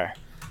 No? Okay.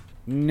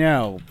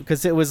 No,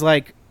 because it was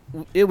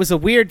a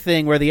weird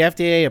thing where the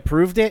FDA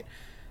approved it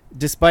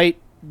despite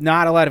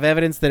not a lot of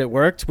evidence that it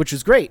worked, which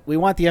is great. We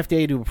want the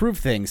FDA to approve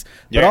things,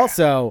 but Yeah.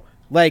 also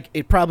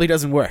it probably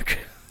doesn't work.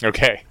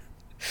 Okay.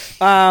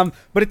 But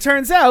it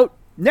turns out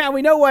now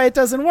we know why it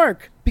doesn't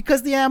work,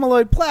 because the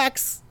amyloid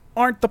plaques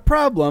aren't the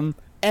problem,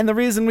 and the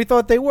reason we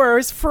thought they were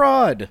is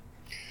fraud.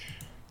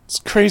 It's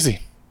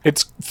crazy.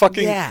 It's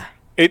fucking Yeah.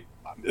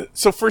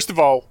 So first of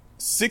all,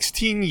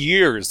 16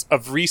 years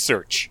of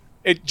research.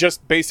 It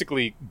just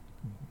basically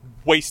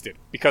wasted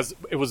because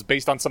it was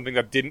based on something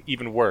that didn't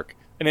even work.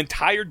 An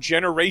entire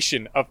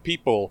generation of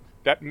people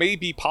that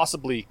maybe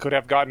possibly could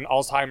have gotten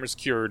Alzheimer's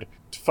cured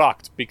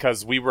fucked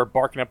because we were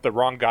barking up the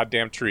wrong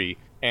goddamn tree.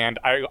 And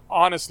I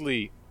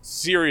honestly,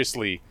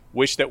 seriously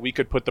wish that we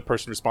could put the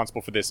person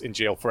responsible for this in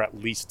jail for at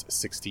least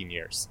 16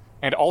 years.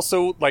 And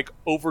also,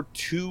 over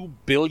 $2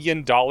 billion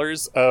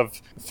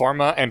of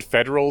pharma and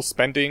federal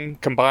spending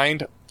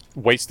combined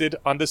wasted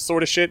on this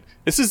sort of shit.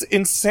 This is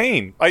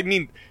insane. I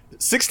mean,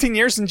 16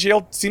 years in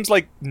jail seems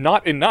like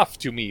not enough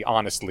to me,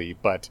 honestly,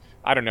 but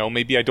I don't know,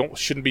 maybe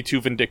shouldn't be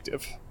too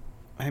vindictive.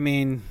 I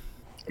mean,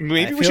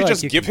 Maybe I we feel should like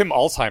just you give him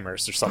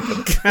Alzheimer's or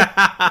something.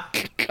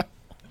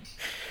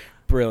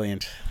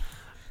 brilliant.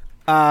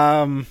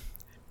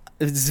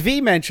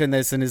 Zvi mentioned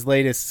this in his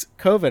latest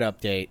COVID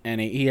update, and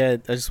I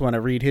just want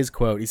to read his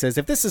quote. He says,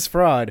 "If this is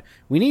fraud,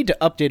 we need to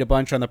update a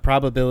bunch on the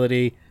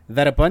probability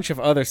that a bunch of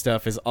other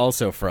stuff is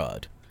also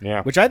fraud."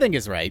 Yeah. Which I think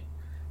is right.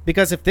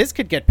 Because if this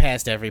could get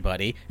past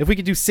everybody, if we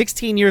could do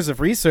 16 years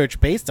of research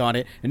based on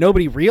it and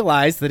nobody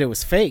realized that it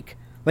was fake,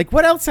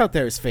 what else out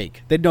there is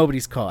fake that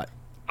nobody's caught?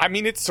 I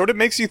mean, it sort of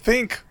makes you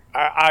think.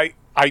 I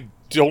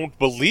don't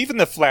believe in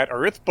the flat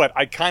Earth, but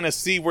I kind of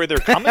see where they're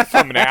coming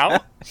from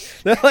now.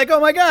 They're like, oh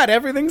my god,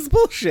 everything's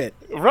bullshit.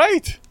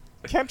 Right.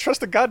 Can't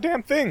trust a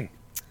goddamn thing.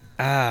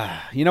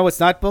 You know what's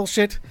not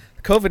bullshit?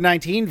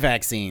 COVID-19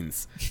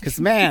 vaccines. Because,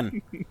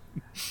 man,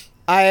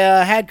 I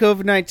had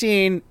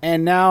COVID-19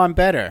 and now I'm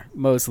better,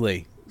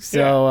 mostly.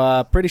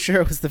 So, pretty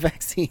sure it was the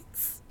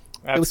vaccines.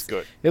 That's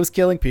good. It was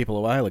killing people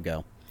a while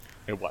ago.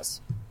 It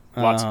was.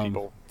 Lots of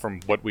people,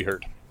 from what we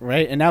heard.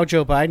 Right? And now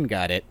Joe Biden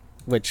got it,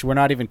 which we're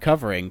not even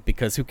covering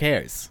because who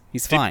cares?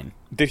 He's fine.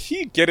 Did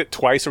he get it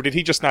twice, or did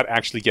he just not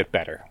actually get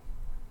better?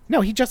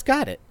 No, he just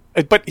got it.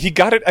 But he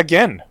got it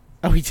again.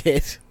 Oh, he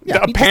did.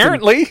 Yeah,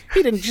 Apparently.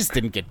 he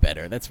didn't get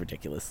better. That's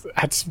ridiculous.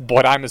 That's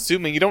what I'm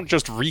assuming. You don't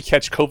just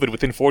re-catch COVID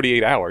within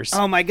 48 hours.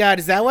 Oh my God,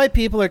 is that why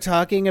people are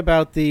talking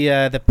about the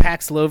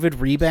Paxlovid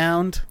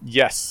rebound?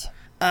 Yes.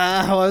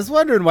 I was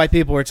wondering why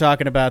people were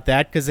talking about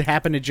that, because it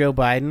happened to Joe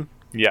Biden.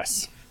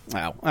 Yes.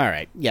 Oh, all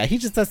right. Yeah,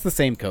 that's the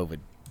same COVID.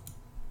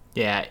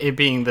 Yeah, it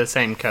being the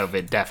same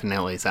COVID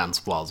definitely sounds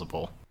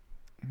plausible.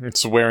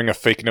 It's wearing a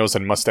fake nose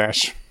and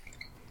mustache.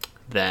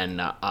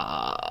 Than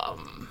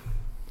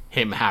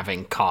him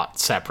having caught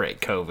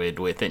separate COVID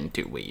within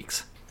 2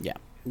 weeks. Yeah,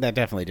 that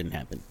definitely didn't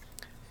happen.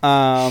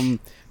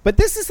 But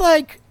this is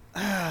like,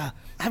 I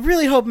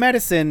really hope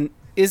medicine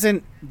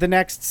isn't the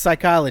next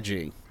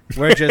psychology,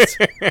 where just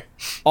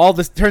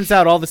turns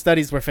out all the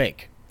studies were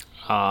fake.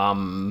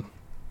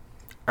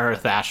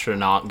 Earth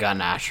astronaut, gun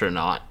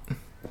astronaut.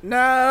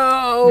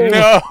 No!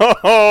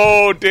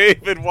 No,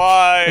 David,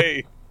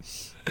 why?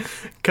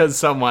 Because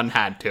someone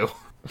had to.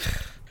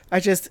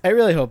 I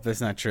really hope that's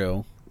not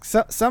true.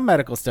 Some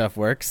medical stuff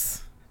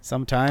works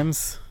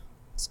sometimes.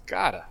 It's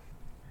gotta.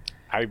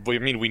 I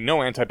mean, we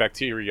know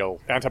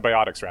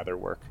antibiotics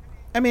work.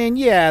 I mean,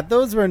 yeah,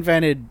 those were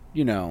invented,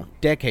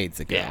 decades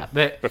ago. Yeah,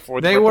 before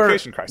the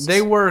replication crisis.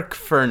 They work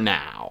for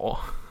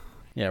now.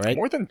 Yeah, right?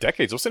 More than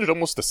decades. Wasn't it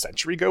almost a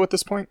century ago at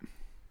this point?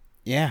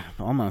 Yeah,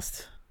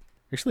 almost.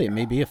 Actually, it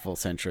may be a full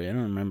century. I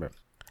don't remember.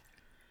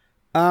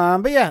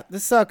 But yeah,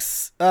 this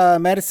sucks.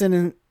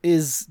 Medicine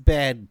is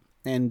bad,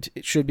 and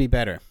it should be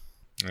better.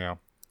 Yeah.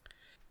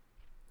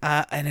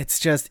 And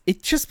it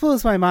just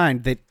blows my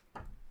mind that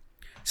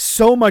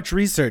so much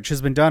research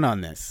has been done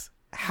on this.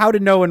 How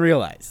did no one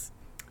realize?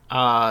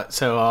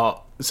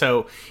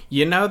 So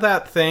you know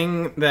that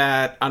thing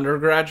that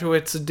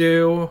undergraduates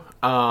do,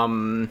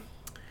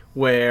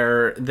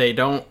 where they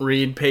don't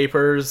read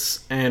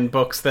papers and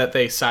books that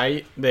they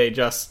cite. They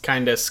just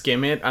kind of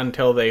skim it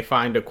until they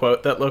find a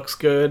quote that looks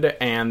good,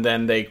 and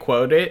then they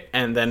quote it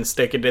and then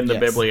stick it in the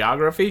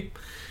bibliography.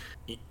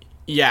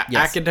 Yeah,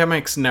 yes.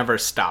 Academics never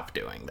stop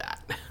doing that.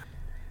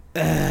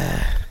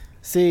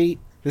 See,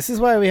 this is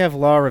why we have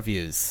law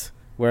reviews,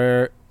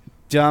 where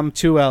dumb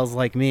 2Ls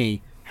like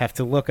me have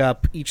to look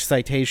up each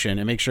citation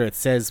and make sure it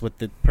says what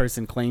the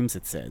person claims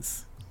it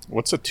says.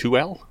 What's a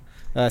 2L?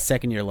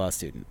 Second-year law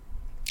student.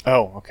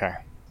 Oh, okay.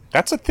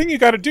 That's a thing you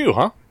gotta do,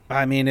 huh?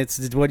 I mean,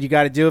 it's what you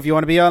gotta do if you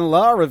want to be on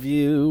law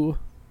review.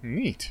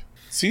 Neat.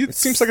 See, it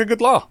seems like a good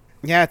law.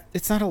 Yeah,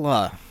 it's not a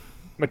law.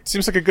 It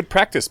seems like a good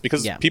practice,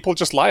 because people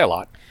just lie a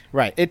lot.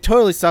 Right. It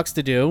totally sucks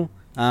to do,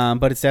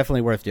 but it's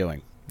definitely worth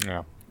doing.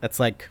 Yeah. That's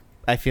like,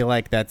 I feel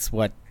like that's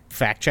what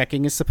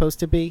fact-checking is supposed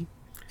to be.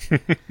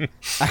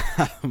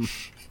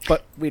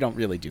 But we don't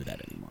really do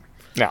that anymore.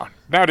 No.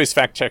 Nowadays,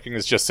 fact-checking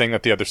is just saying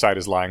that the other side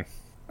is lying.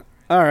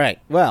 All right.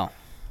 Well,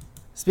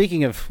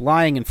 speaking of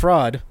lying and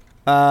fraud,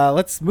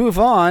 let's move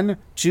on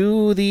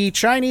to the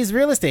Chinese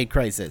real estate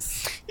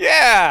crisis.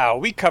 Yeah,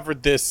 we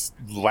covered this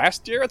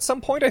last year at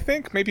some point, I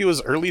think. Maybe it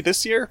was early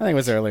this year. I think it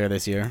was earlier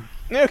this year.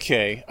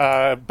 Okay.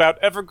 About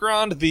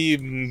Evergrande,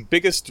 the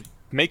biggest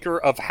maker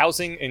of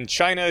housing in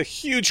China.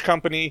 Huge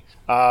company.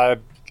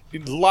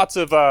 Lots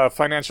of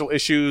financial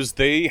issues.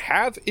 They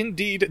have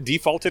indeed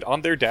defaulted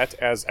on their debt,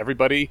 as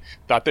everybody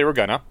thought they were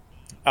gonna.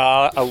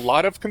 A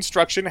lot of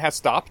construction has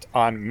stopped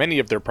on many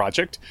of their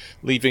projects,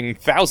 leaving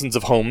thousands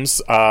of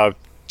homes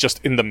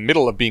just in the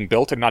middle of being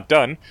built and not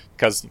done,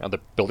 because the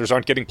builders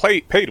aren't getting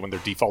paid when they're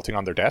defaulting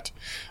on their debt.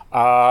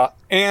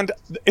 And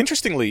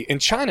interestingly, in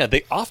China,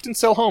 they often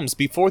sell homes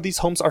before these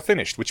homes are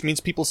finished, which means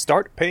people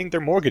start paying their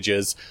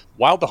mortgages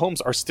while the homes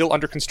are still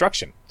under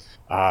construction.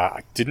 I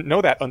didn't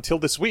know that until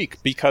this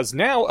week, because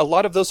now a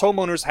lot of those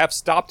homeowners have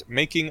stopped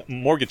making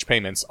mortgage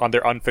payments on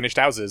their unfinished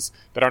houses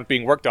that aren't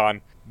being worked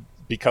on,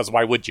 because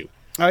why would you?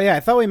 Oh, yeah,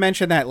 I thought we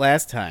mentioned that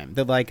last time,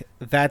 that,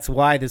 that's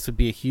why this would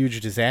be a huge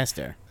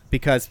disaster,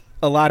 because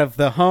a lot of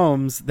the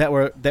homes that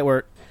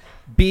were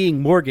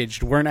being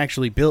mortgaged weren't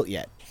actually built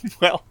yet.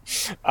 Well,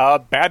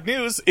 bad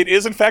news. It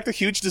is, in fact, a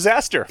huge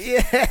disaster.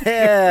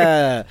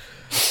 Yeah!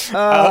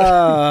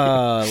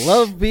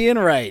 Love being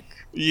right.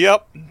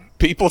 Yep.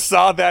 People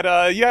saw that,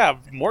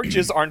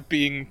 mortgages aren't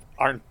being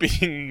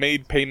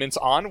made payments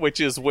on, which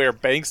is where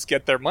banks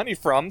get their money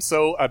from.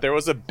 So there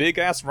was a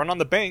big-ass run on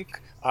the bank,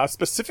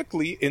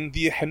 specifically in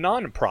the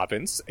Henan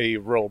province, a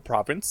rural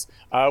province,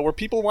 where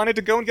people wanted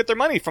to go and get their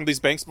money from these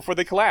banks before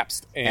they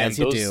collapsed. And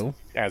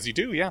as you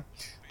do, yeah.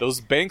 Those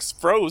banks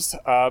froze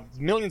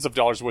millions of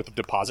dollars worth of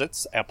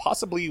deposits,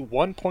 possibly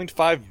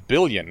 $1.5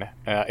 billion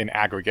in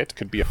aggregate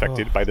could be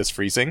affected by this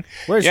freezing.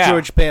 Where's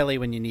George Bailey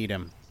when you need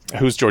him?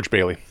 Who's George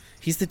Bailey?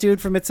 He's the dude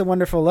from It's a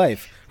Wonderful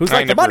Life, who's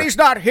like, the money's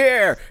not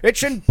here,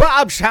 it's in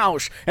Bob's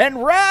house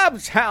and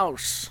Rob's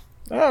house.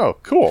 Oh,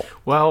 cool.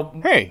 Well,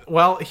 hey.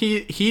 Well,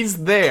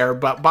 he's there,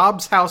 but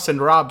Bob's house and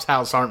Rob's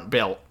house aren't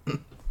built.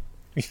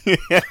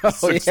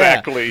 Yes,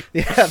 exactly.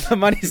 Yeah, the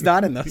money's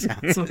not in those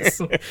houses.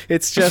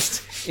 It's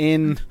just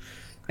in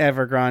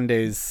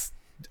Evergrande's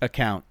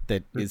account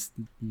that is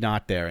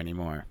not there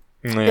anymore.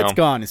 Yeah. It's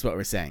gone, is what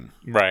we're saying.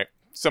 Right.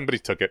 Somebody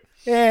took it.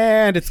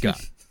 And it's gone.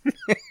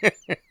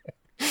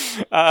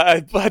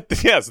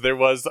 But yes, there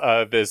was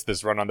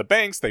this run on the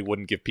banks. They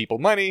wouldn't give people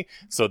money,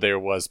 so there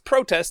was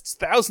protests.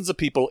 Thousands of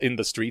people in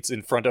the streets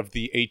in front of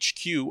the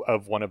HQ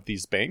of one of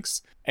these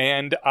banks,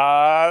 and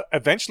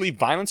eventually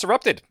violence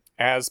erupted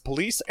as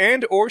police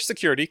and or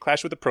security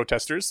clashed with the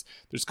protesters.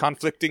 There's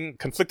conflicting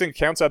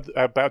accounts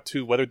about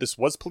to whether this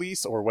was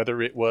police or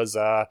whether it was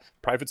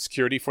private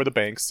security for the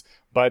banks.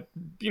 But,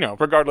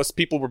 regardless,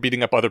 people were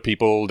beating up other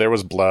people. There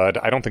was blood.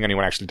 I don't think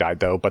anyone actually died,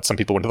 though, but some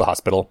people went to the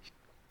hospital.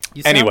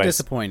 You sound Anyways.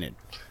 disappointed.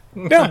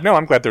 No,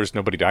 I'm glad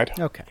nobody died.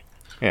 Okay.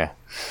 Yeah.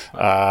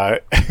 I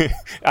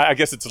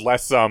guess it's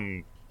less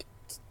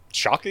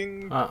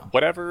shocking,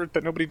 whatever,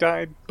 that nobody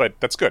died, but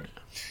that's good.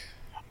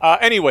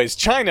 Anyways,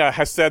 China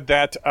has said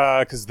that,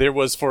 because there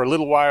was for a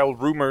little while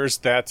rumors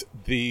that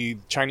the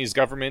Chinese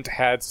government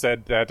had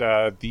said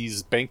that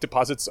these bank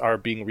deposits are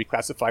being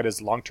reclassified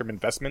as long-term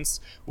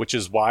investments, which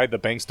is why the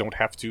banks don't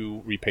have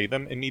to repay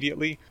them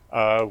immediately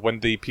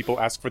when the people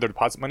ask for their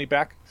deposit money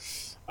back.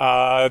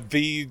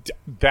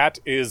 That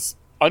is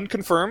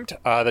unconfirmed.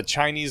 The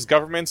Chinese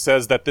government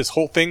says that this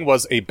whole thing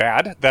was a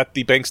bad that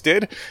the banks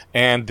did,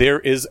 and there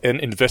is an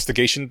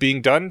investigation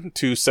being done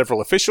to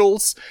several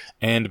officials,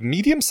 and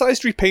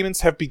medium-sized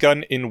repayments have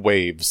begun in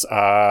waves.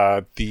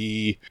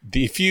 The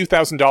few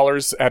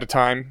 $1,000s at a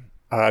time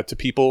to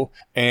people,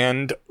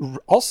 and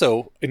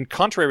also, in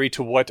contrary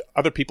to what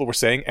other people were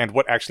saying and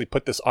what actually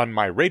put this on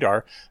my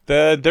radar,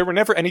 there were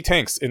never any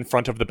tanks in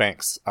front of the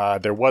banks.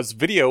 There was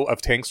video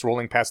of tanks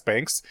rolling past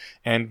banks,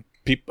 and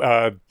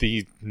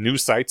the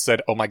news site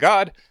said, "Oh my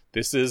God,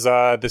 this is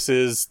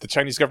the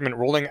Chinese government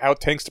rolling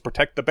out tanks to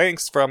protect the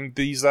banks from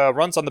these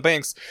runs on the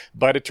banks."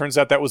 But it turns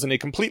out that was in a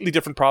completely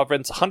different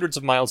province, hundreds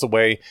of miles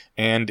away,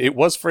 and it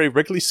was for a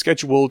regularly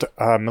scheduled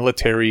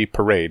military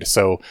parade.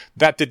 So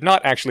that did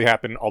not actually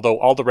happen, although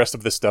all the rest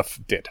of this stuff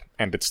did,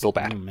 and it's still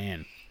bad. Oh,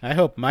 man. I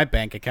hope my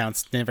bank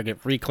accounts never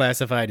get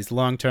reclassified as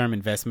long-term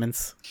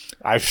investments.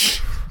 It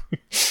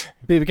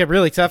became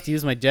really tough to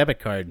use my debit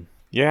card.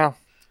 Yeah.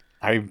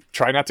 I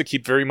try not to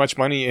keep very much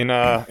money in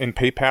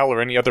PayPal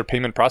or any other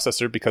payment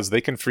processor because they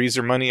can freeze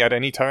your money at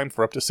any time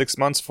for up to 6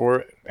 months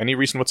for any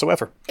reason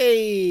whatsoever.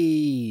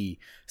 Hey,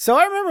 so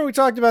I remember we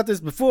talked about this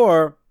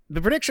before.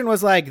 The prediction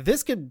was like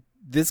this could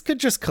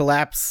just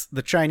collapse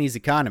the Chinese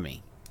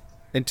economy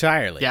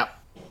entirely. Yeah.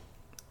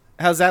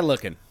 How's that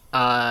looking?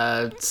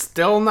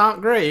 Still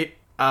not great.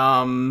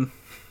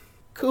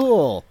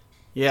 Cool.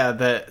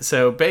 Yeah.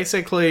 So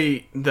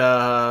basically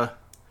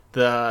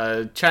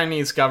the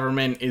Chinese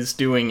government is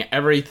doing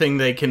everything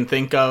they can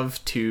think of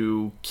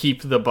to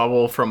keep the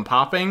bubble from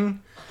popping,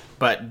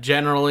 but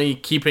generally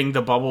keeping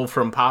the bubble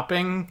from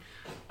popping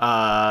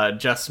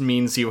just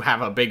means you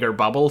have a bigger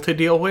bubble to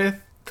deal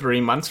with 3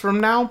 months from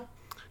now.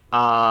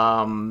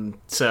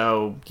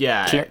 So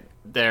yeah,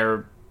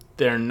 they're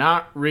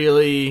not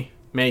really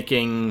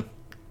making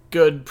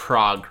good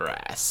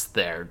progress.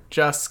 They're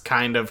just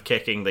kind of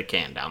kicking the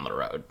can down the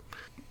road.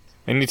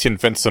 I need to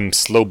invent some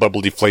slow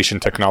bubble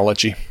deflation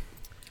technology.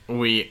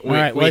 We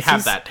right,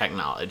 have that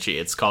technology.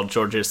 It's called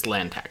Georgia's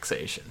land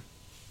taxation.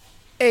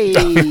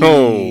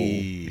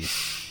 Hey,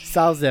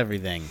 solves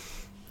everything.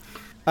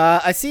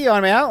 I see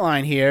on my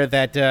outline here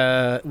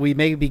that we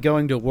may be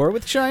going to war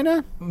with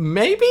China.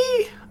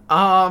 Maybe.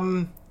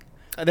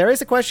 There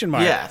is a question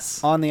mark.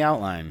 Yes. On the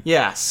outline.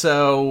 Yeah.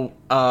 So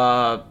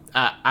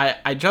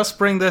I just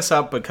bring this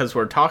up because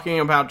we're talking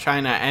about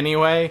China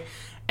anyway,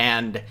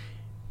 and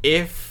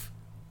if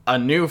a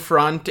new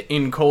front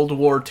in Cold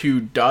War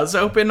II does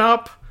open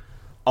up,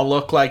 I'll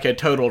look like a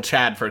total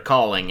Chad for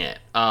calling it.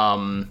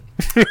 But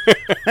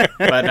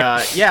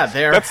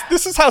yeah,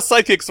 this is how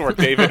psychics work,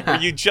 David, where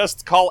you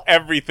just call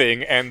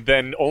everything and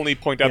then only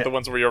point out the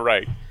ones where you're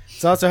right.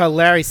 It's also how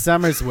Larry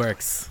Summers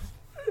works.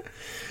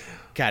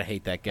 God, I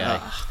hate that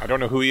guy. I don't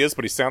know who he is,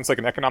 but he sounds like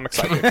an economic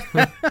psychic.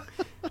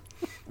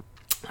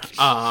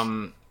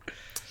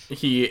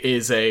 He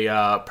is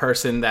a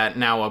person that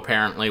now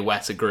apparently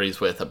Wes agrees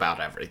with about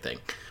everything.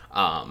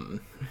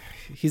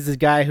 He's the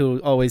guy who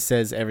always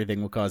says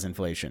everything will cause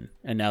inflation.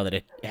 And now that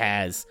it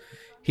has,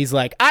 he's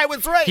like, I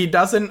was right! He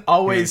doesn't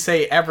always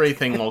say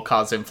everything will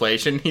cause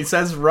inflation. He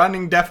says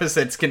running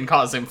deficits can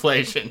cause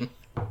inflation.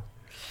 All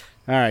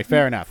right,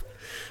 fair enough.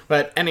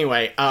 But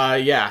anyway,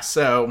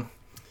 so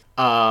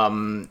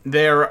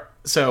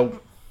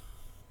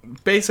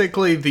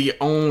basically the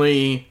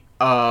only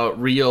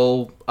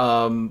real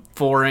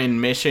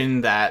foreign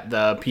mission that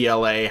the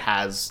PLA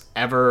has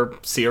ever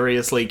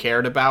seriously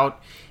cared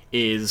about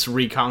is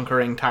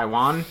reconquering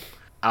Taiwan,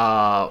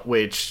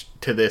 which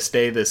to this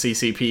day the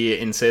CCP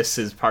insists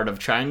is part of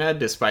China,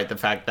 despite the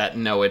fact that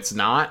no, it's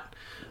not.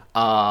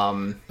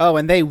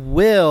 And they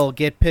will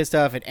get pissed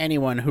off at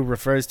anyone who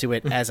refers to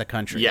it as a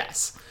country.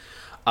 Yes.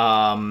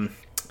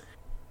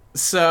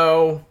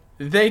 So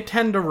they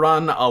tend to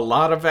run a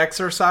lot of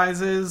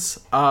exercises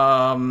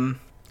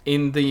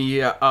in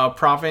the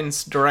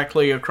province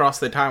directly across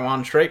the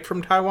Taiwan Strait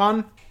from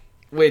Taiwan,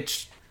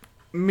 which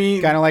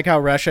means... Kind of like how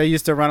Russia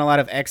used to run a lot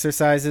of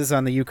exercises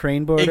on the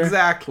Ukraine border.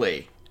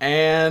 Exactly.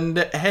 And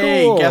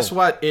hey, Cool. guess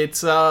what?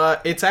 It's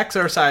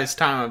exercise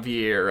time of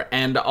year,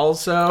 and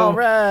also All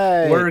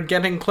right. we're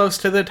getting close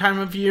to the time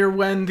of year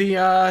when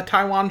the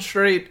Taiwan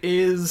Strait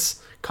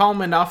is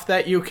calm enough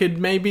that you could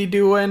maybe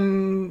do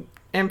an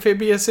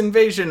amphibious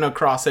invasion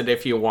across it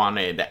if you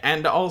wanted.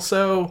 And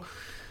also,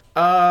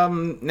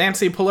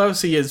 Nancy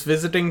Pelosi is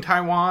visiting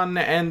Taiwan,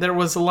 and there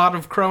was a lot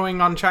of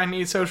crowing on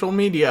Chinese social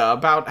media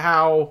about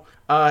how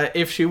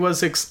if she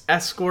was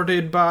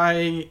escorted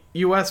by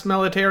U.S.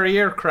 military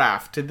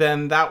aircraft,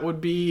 then that would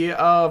be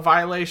a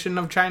violation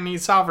of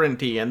Chinese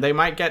sovereignty, and they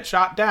might get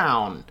shot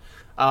down.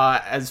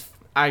 As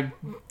I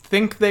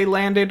think they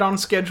landed on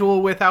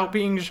schedule without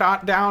being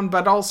shot down,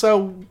 but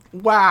also,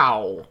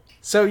 wow.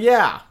 So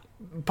yeah,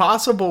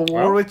 possible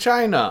war with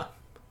China.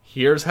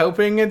 Here's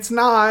hoping it's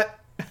not.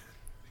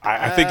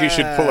 I think you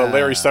should pull a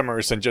Larry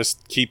Summers and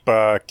just keep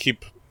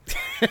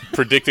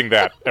predicting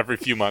that every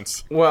few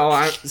months. Well,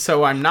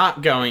 I'm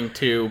not going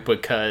to,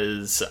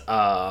 because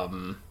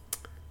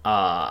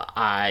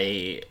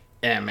I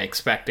am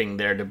expecting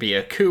there to be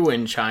a coup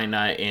in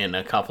China in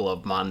a couple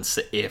of months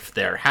if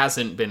there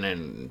hasn't been an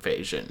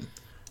invasion.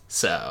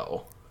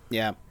 So,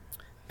 Yeah.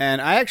 And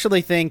I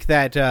actually think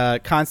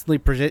that constantly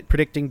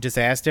predicting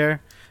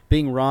disaster,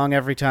 being wrong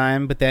every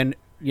time, but then,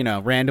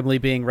 randomly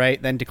being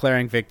right, then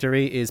declaring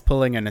victory is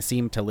pulling a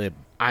Nassim Talib.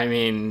 I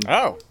mean,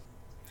 Oh,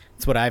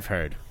 That's what I've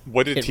heard.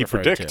 what did it he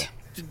referred predict?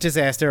 to.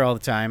 Disaster all the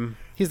time.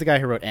 He's the guy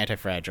who wrote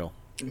Anti-Fragile.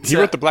 He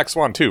wrote The Black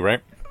Swan too,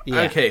 right?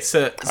 Yeah. okay,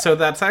 so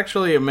that's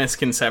actually a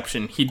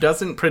misconception. He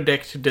doesn't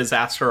predict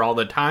disaster all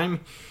the time.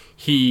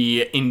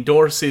 He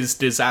endorses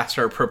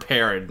disaster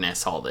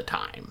preparedness all the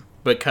time.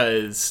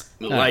 Because,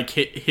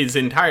 his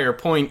entire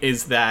point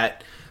is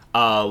that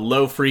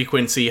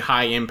low-frequency,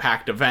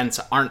 high-impact events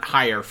aren't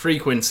higher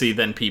frequency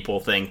than people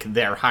think.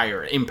 They're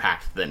higher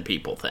impact than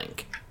people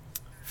think.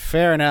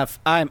 Fair enough.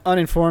 I'm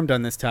uninformed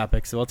on this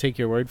topic, so I'll take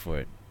your word for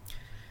it.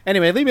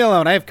 Anyway, leave me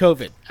alone. I have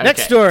COVID.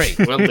 Next story.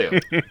 Will do.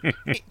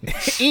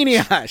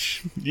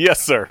 Eneash,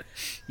 Yes, sir.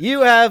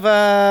 you have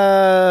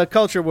a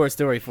culture war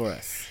story for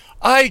us.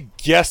 I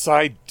guess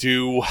I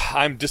do.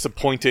 I'm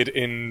disappointed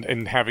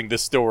in having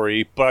this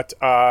story, but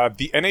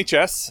the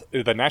NHS,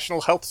 the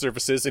National Health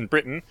Services in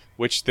Britain,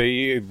 which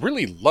they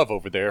really love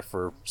over there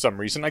for some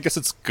reason. I guess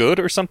it's good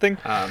or something.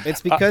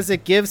 It's because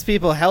it gives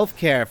people health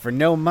care for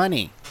no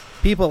money.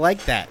 People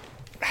like that.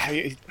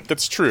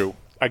 That's true.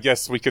 I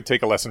guess we could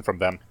take a lesson from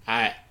them.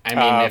 I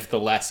mean, if the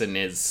lesson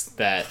is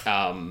that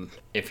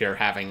if you're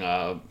having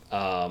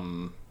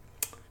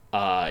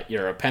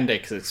your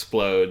appendix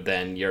explode,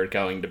 then you're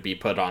going to be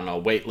put on a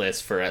wait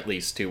list for at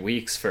least 2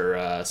 weeks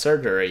for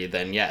surgery,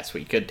 then yes,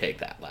 we could take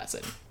that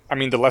lesson. I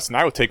mean, the lesson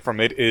I would take from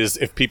it is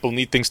if people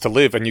need things to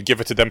live and you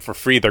give it to them for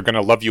free, they're going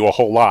to love you a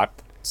whole lot.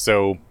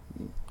 So,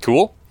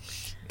 cool.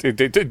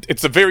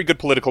 It's a very good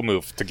political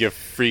move to give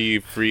free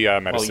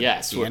medicine. Well,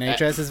 yes. The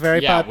NHS is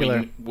very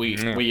popular.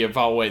 We have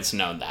always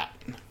known that.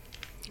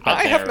 But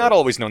I have they're- not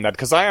always known that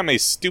because I am a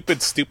stupid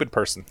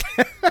person.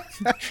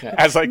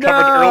 As I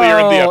covered earlier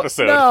in the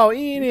episode. No,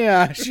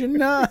 Eneash, you're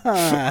not.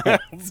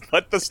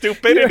 But the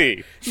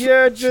stupidity.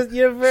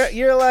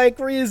 You're like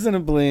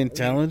reasonably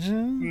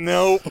intelligent.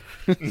 Nope.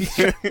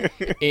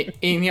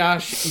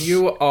 Eneash,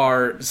 you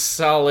are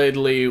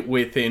solidly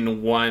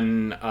within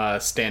one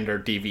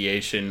standard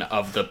deviation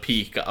of the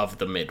peak of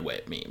the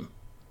midwit meme.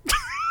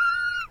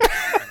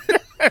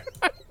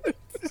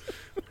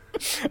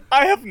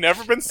 I have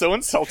never been so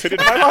insulted in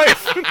my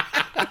life.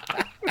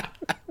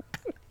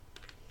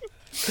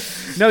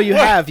 No, you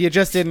have. You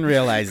just didn't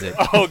realize it.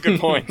 Oh, good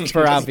point. For Just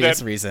obvious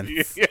that-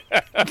 reasons. Yeah.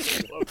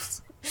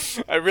 Whoops.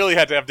 I really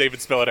had to have David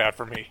spell it out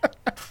for me.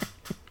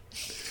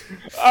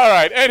 All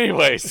right,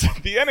 anyways,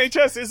 the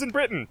NHS is in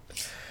Britain,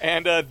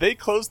 and they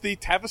closed the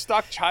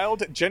Tavistock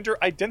Child Gender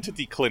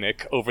Identity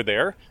Clinic over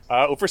there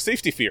over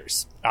safety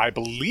fears. I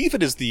believe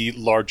it is the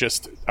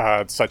largest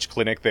such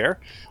clinic there.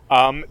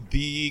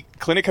 The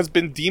clinic has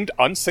been deemed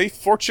unsafe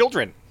for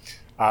children.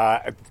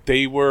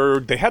 They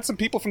had some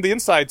people from the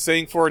inside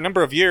saying for a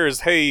number of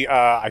years, hey,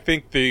 I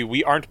think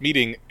we aren't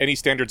meeting any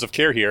standards of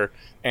care here.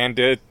 And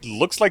it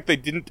looks like they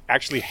didn't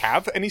actually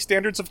have any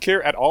standards of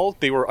care at all.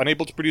 They were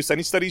unable to produce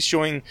any studies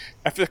showing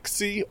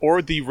efficacy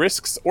or the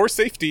risks or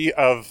safety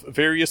of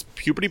various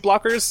puberty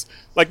blockers.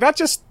 Like, not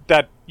just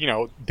that,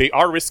 they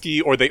are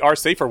risky or they are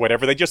safe or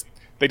whatever. They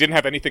didn't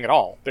have anything at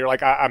all. They're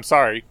like, I'm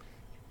sorry.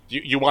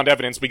 You want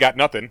evidence? We got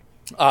nothing.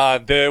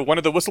 One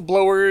of the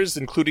whistleblowers,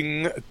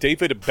 including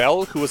David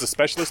Bell, who was a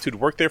specialist who'd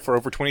worked there for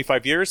over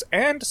 25 years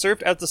and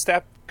served as the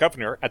staff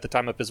governor at the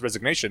time of his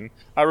resignation,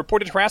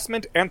 reported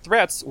harassment and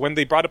threats when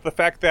they brought up the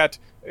fact that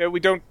we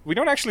don't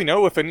actually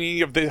know if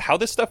any of how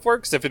this stuff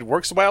works, if it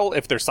works well,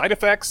 if there's side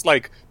effects.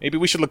 Like, maybe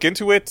we should look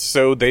into it.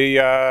 So they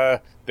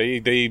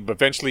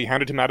eventually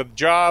handed him out of the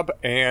job,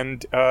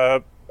 and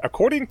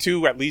according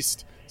to at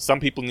least some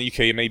people in the UK,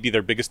 it may be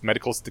their biggest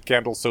medical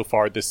scandal so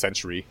far this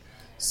century.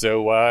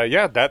 So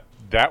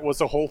that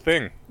was a whole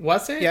thing.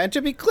 Was it? Yeah, and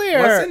to be clear,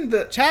 Wasn't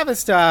the-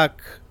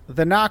 Tavistock,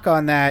 the knock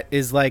on that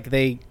is like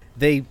they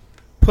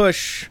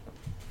push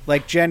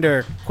like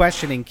gender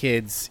questioning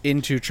kids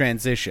into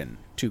transition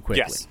too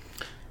quickly, Yes.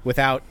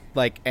 without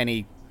like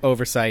any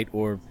oversight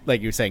or,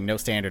 like you were saying, no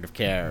standard of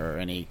care or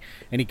any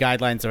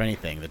guidelines or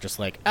anything. They're just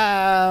like,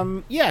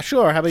 yeah,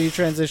 sure. How about you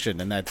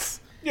transition? And that's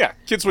Yeah,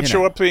 kids would You show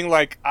know. up being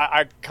like,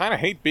 I kind of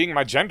hate being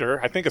my gender.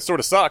 I think it sort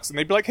of sucks. And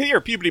they'd be like, hey,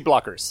 here, puberty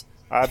blockers.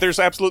 There's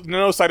absolutely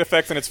no side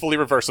effects, and it's fully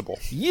reversible.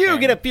 you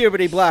get a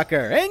puberty blocker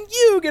and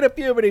you get a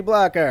puberty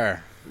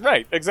blocker.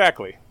 Right,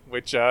 exactly.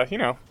 Which,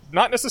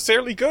 not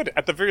necessarily good.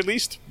 At the very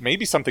least,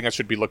 maybe something that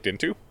should be looked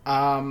into.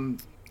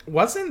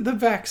 Wasn't the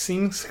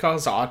vaccines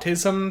cause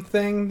autism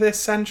thing this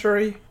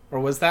century? Or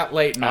was that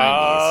late 90s?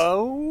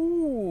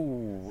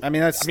 Oh. I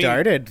mean, that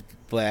started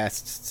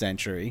last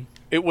century.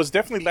 It was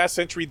definitely last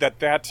century that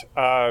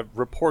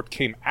report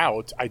came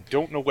out. I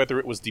don't know whether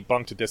it was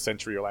debunked this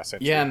century or last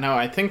century. Yeah, no,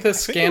 I think the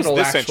think it was scandal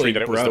this actually century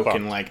that it was broke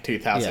in debunked. like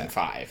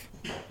 2005.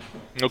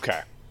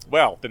 Okay.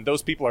 Well, then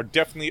those people are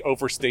definitely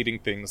overstating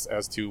things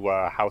as to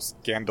how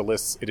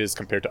scandalous it is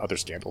compared to other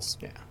scandals.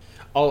 Yeah.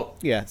 Al-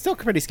 Yeah, still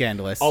pretty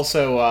scandalous.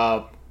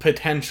 Also,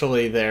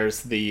 potentially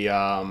there's the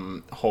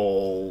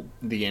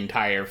the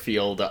entire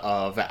field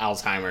of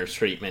Alzheimer's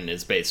treatment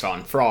is based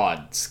on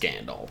fraud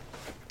scandal.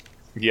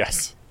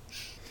 Yes.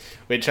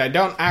 Which I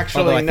don't Although I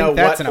actually think know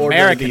that's what an order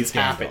American these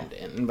scandal. happened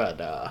in,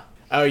 but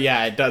oh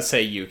yeah, it does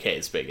say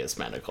UK's biggest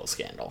medical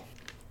scandal.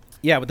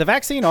 Yeah, with the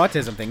vaccine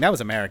autism thing, that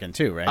was American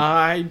too, right?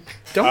 I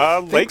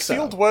don't think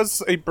Lakefield so.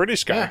 was a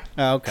British guy. Yeah.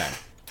 Oh, okay.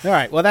 All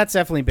right. Well, that's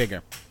definitely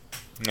bigger.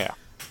 Yeah.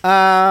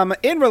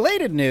 In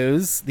related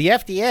news, the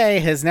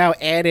FDA has now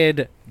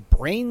added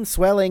brain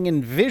swelling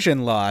and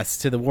vision loss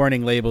to the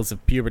warning labels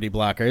of puberty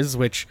blockers,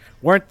 which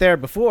weren't there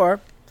before.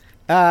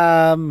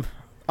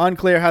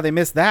 Unclear how they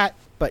missed that,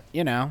 but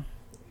you know.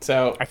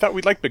 So I thought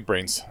we liked big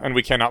brains, and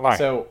we cannot lie.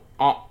 So,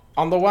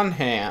 on the one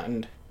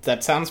hand,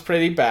 that sounds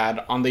pretty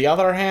bad. On the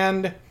other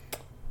hand, it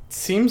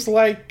seems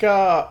like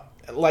the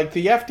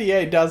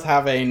FDA does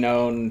have a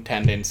known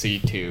tendency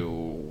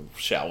to,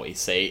 shall we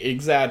say,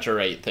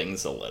 exaggerate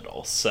things a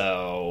little.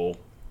 So,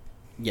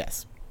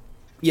 Yes.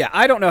 Yeah,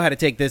 I don't know how to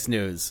take this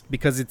news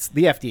because it's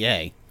the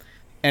FDA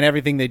and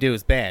everything they do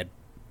is bad.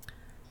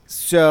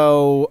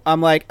 So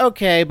I'm like,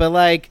 okay, but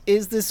like,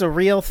 is this a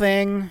real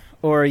thing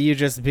or are you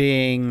just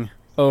being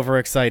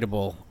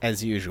overexcitable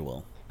as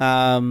usual?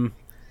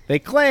 They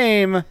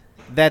claim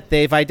that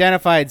they've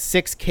identified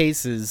 6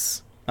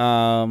 cases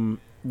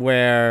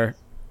where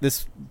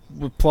this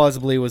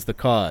plausibly was the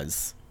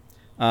cause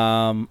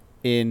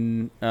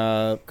in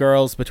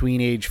girls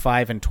between age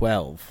 5 and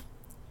 12.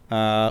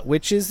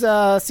 Which is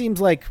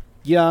seems like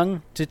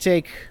young to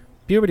take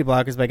puberty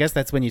blockers, but I guess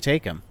that's when you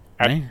take them,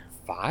 right?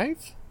 At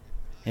 5?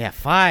 Yeah,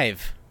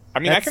 5. I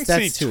mean, I can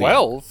see too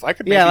 12. I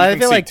could maybe Yeah, I even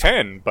feel see like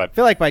 10, I but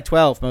feel like by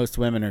 12, most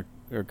women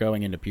are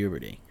going into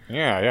puberty.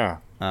 yeah.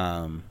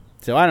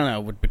 So I don't know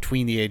what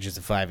between the ages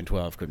of 5 and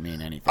 12 could mean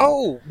anything.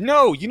 Oh,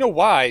 no, you know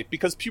why?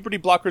 Because puberty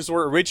blockers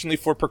were originally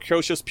for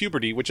precocious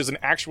puberty, which is an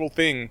actual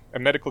thing, a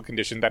medical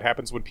condition that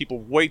happens when people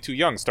way too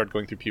young start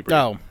going through puberty.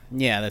 Oh,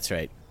 yeah, that's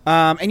right.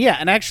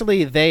 And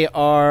actually they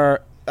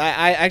are,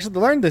 I actually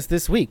learned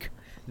this week.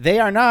 They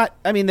are not,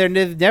 I mean,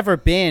 they've never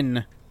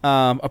been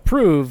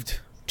approved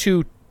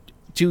to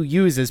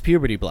use as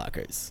puberty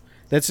blockers.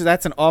 That's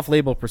an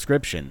off-label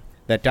prescription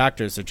that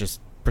doctors are just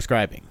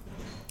prescribing.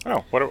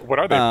 Oh, what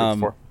are they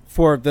approved for?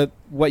 For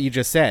what you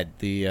just said,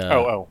 the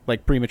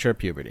like premature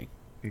puberty.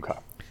 Okay.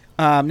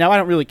 Now I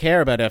don't really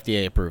care about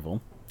FDA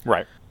approval,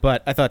 Right.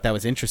 but I thought that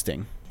was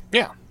interesting.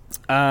 Yeah.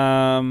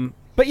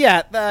 But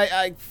yeah,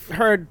 I've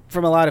heard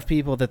from a lot of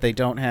people that they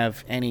don't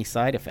have any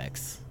side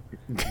effects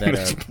that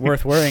are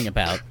worth worrying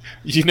about.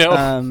 You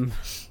know,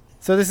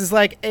 So this is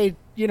like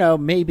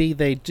maybe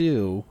they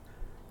do.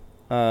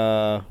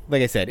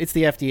 Like I said, it's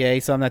the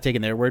FDA, so I'm not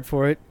taking their word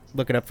for it.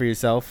 Look it up for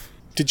yourself.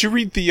 did you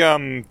read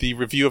the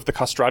review of the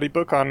Castrati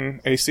book on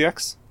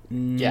ACX?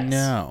 Yes.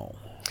 No.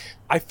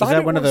 I thought Was that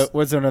it one was, of the?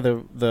 Was there one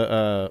of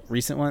the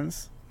recent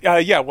ones?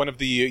 yeah, one of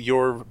the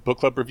your book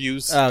club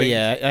reviews. Oh things.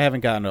 yeah, I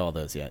haven't gotten to all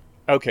those yet.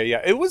 Okay,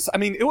 yeah. It was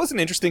an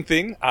interesting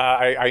thing.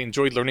 I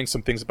enjoyed learning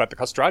some things about the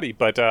castrati,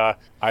 but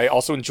I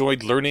also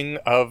enjoyed learning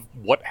of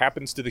what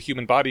happens to the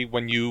human body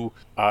when you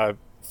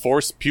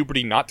force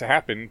puberty not to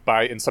happen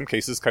by, in some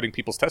cases, cutting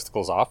people's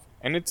testicles off.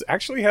 And it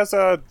actually has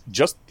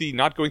just the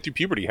not going through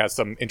puberty has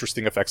some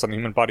interesting effects on the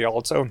human body all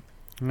its own.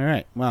 All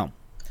right. Well,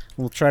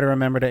 we'll try to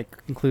remember to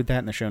include that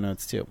in the show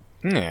notes too.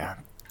 Yeah.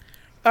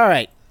 All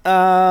right.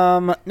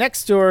 Next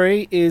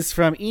story is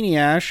from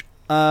Eniash.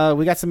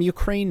 We got some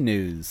Ukraine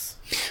news.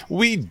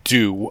 We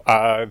do.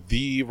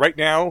 Right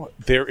now,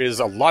 there is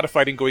a lot of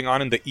fighting going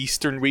on in the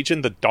eastern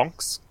region, the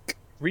Donetsk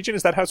region.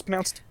 Is that how it's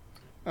pronounced?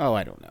 Oh,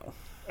 I don't know.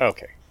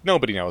 Okay.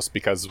 Nobody knows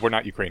because we're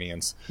not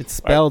Ukrainians. It's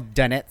spelled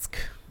Donetsk.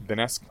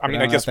 Donetsk. I mean,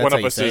 No, I guess that's one how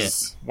of you us say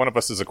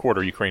is a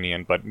quarter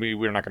Ukrainian, but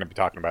we're not going to be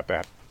talking about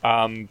that.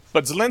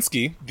 But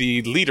Zelensky,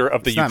 the leader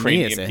of the It's not me,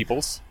 Ukrainian is it?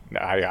 peoples,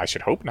 I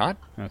should hope not.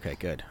 Okay,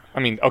 good. I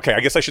mean, okay,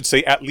 I guess I should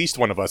say at least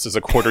one of us is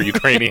a quarter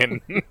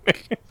Ukrainian.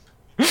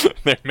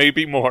 There may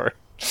be more.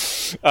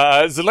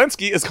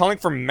 Zelensky is calling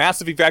for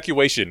massive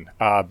evacuation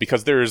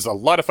because there's a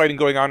lot of fighting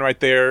going on right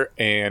there,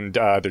 and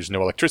there's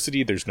no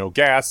electricity, there's no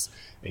gas.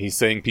 He's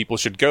saying people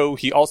should go.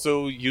 He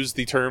also used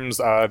the terms,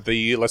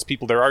 the less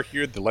people there are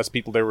here, the less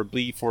people there would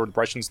be for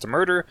Russians to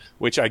murder,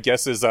 which I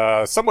guess is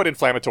somewhat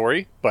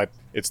inflammatory, but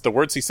it's the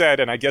words he said,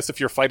 and I guess if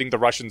you're fighting the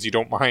Russians, you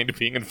don't mind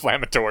being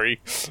inflammatory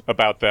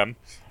about them.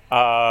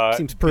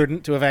 Seems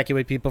prudent to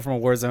evacuate people from a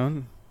war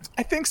zone.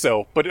 I think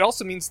so, but it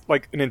also means,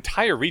 like, an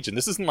entire region.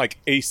 This isn't, like,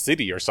 a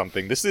city or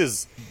something. This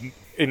is,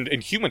 in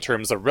human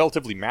terms, a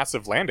relatively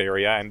massive land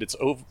area, and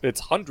it's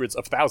hundreds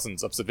of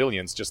thousands of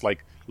civilians just,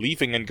 like,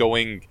 leaving and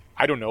going,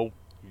 I don't know,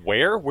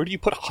 where? Where do you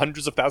put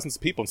hundreds of thousands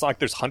of people? It's not like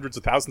there's hundreds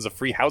of thousands of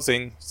free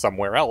housing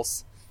somewhere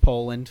else.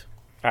 Poland.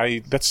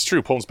 That's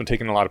true. Poland's been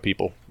taking a lot of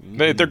people.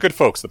 They're good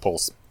folks, the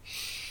Poles.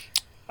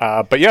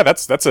 But yeah,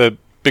 that's a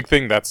big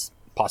thing that's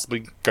possibly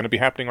going to be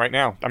happening right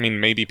now. I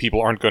mean, maybe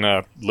people aren't going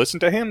to listen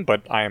to him,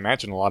 but I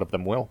imagine a lot of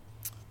them will.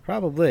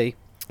 Probably.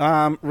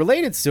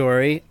 Related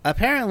story.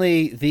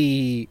 Apparently,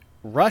 the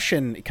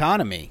Russian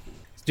economy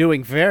is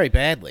doing very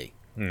badly.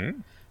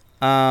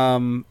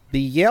 Mm-hmm. The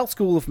Yale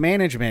School of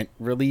Management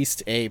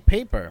released a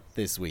paper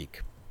this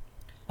week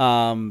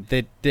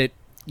that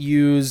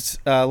used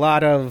a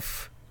lot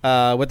of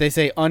what they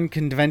say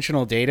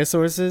unconventional data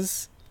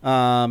sources.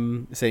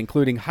 Say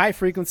including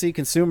high-frequency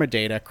consumer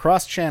data,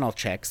 cross-channel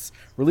checks,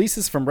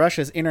 releases from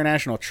Russia's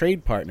international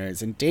trade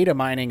partners, and data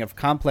mining of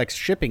complex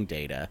shipping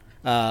data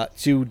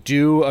to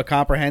do a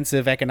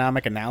comprehensive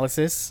economic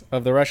analysis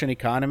of the Russian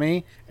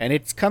economy, and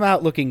it's come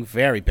out looking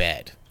very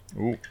bad.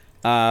 Ooh.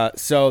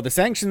 So the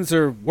sanctions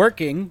are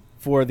working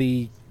for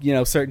the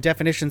certain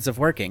definitions of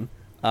working.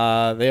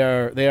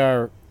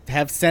 They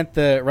have sent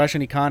the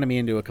Russian economy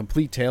into a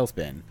complete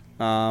tailspin.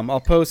 I'll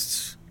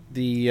post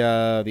the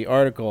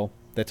article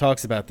that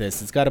talks about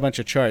this. It's got a bunch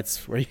of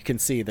charts where you can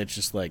see that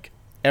just like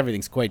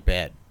everything's quite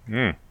bad.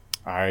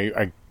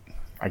 I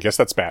guess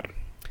that's bad.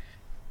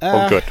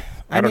 Or good.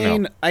 I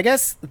don't know.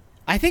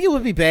 I think it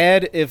would be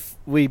bad if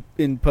we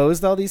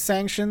imposed all these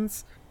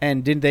sanctions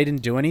and they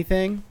didn't do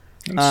anything.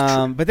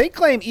 But they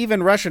claim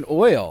even Russian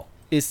oil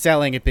is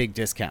selling at big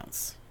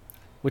discounts,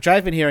 which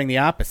I've been hearing the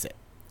opposite.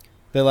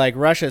 They're like,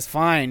 Russia's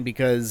fine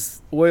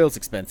because oil's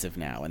expensive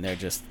now, and they're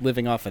just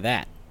living off of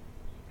that.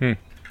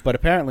 But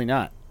apparently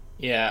not.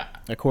 Yeah.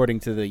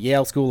 According to the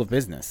Yale School of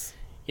Business.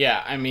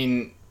 Yeah, I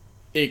mean,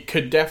 it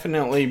could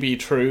definitely be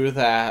true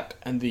that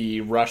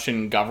the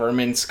Russian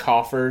government's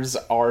coffers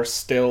are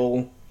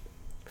still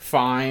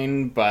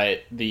fine,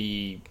 but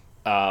the,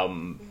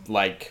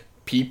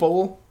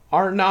 people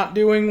are not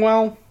doing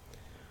well.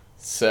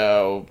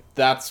 So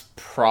that's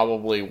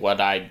probably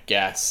what I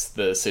guess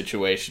the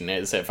situation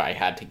is if I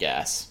had to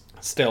guess.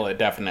 Still, it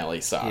definitely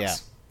sucks. Yeah.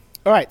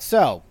 All right,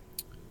 so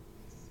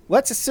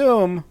let's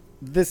assume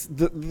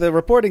the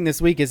reporting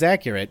this week is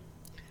accurate,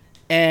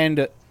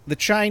 and the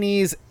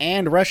Chinese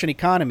and Russian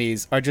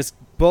economies are just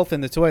both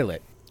in the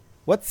toilet.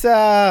 What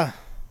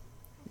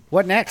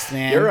next,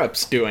 man?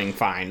 Europe's doing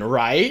fine,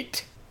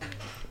 right?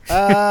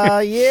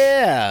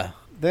 Yeah.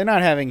 They're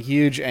not having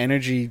huge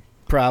energy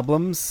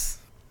problems.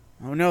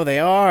 Oh no, they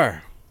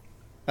are.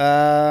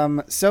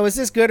 So is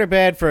this good or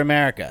bad for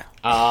America?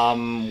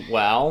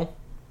 Well,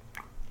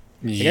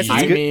 I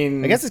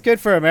guess it's good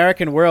for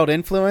American world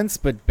influence,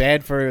 but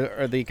bad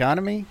for the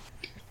economy.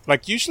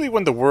 Like, usually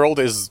when the world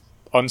is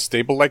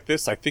unstable like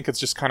this, I think it's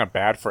just kind of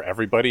bad for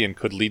everybody and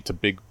could lead to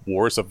big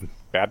wars of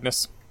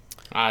badness.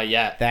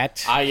 Yeah.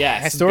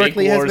 Yes,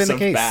 historically has been the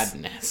case.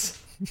 Badness.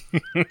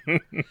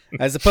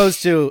 As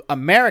opposed to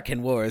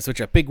American wars, which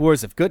are big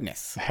wars of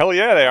goodness. Hell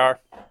yeah, they are.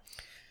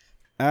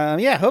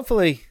 Yeah,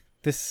 hopefully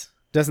this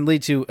doesn't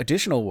lead to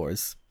additional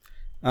wars.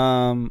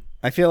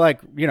 I feel like,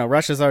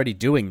 Russia's already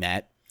doing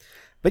that.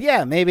 But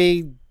yeah,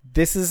 maybe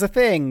this is a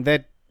thing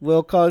that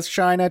will cause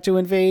China to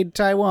invade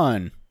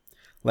Taiwan,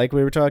 like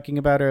we were talking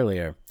about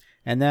earlier.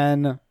 And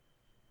then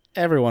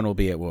everyone will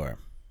be at war.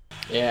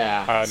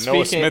 Yeah.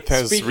 Noah Smith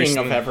has Speaking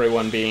of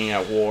everyone being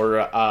at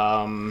war,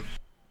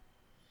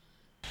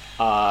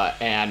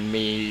 and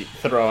me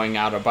throwing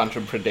out a bunch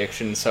of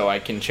predictions so I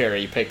can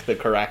cherry pick the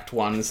correct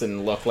ones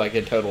and look like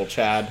a total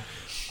Chad.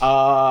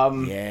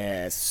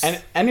 Yes.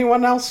 And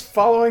anyone else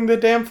following the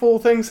damn fool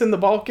things in the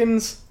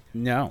Balkans?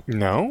 No.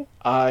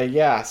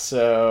 Yeah,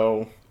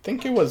 so I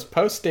think it was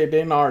posted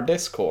in our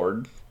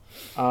Discord.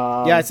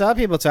 Yeah, I saw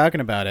people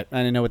talking about it. I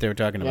didn't know what they were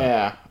talking about.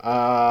 Yeah,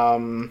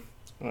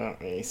 let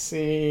me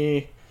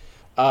see.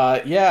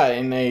 Yeah,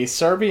 in a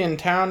Serbian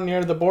town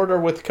near the border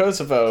with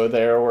Kosovo,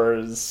 there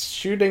was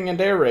shooting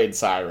and air raid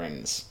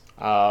sirens,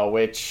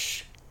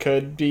 which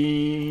could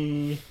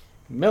be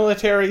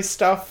military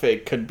stuff.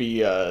 It could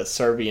be a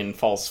Serbian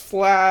false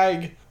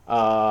flag.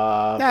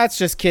 That's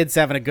just kids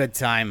having a good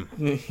time.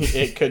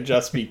 It could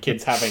just be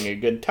kids having a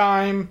good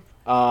time.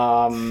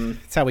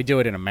 That's how we do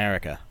it in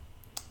America.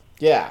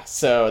 Yeah,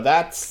 so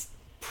that's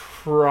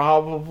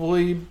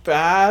probably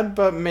bad,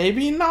 but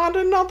maybe not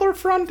another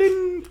front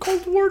in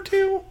Cold War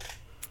II.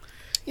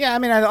 Yeah, I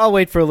mean, I'll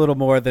wait for a little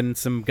more than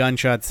some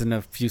gunshots and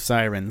a few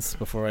sirens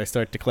before I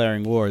start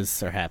declaring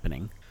wars are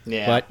happening.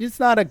 Yeah. But it's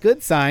not a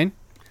good sign.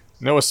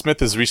 Noah Smith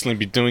has recently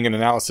been doing an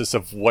analysis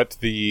of what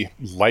the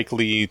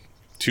likely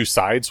two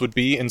sides would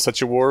be in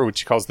such a war,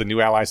 which he calls the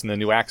new allies and the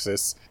new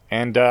axis.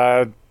 And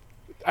I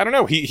don't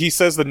know. He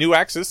says the new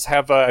axis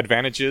have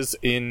advantages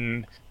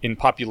in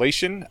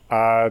population,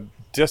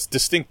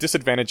 distinct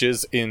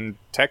disadvantages in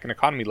tech and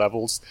economy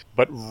levels,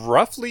 but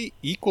roughly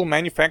equal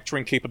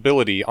manufacturing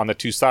capability on the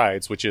two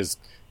sides, which is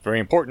very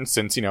important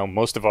since,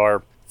 most of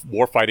our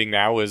war fighting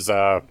now is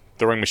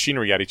throwing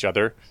machinery at each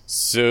other.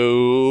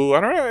 So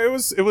I don't know.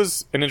 It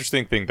was an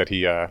interesting thing that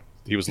he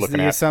was Is looking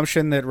the at.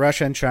 assumption that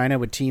Russia and China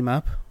would team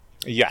up?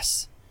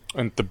 Yes,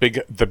 and the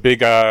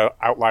big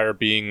outlier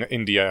being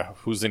India.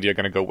 Who's India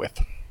going to go with?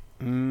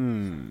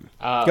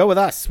 Go with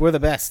us. We're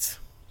the best.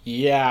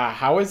 Yeah,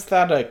 how is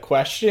that a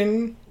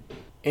question?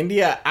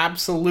 India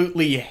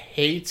absolutely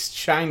hates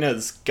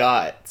China's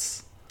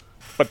guts.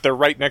 But they're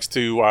right next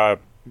to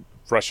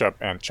Russia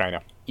and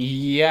China.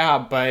 Yeah,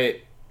 but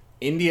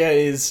India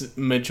is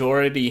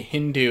majority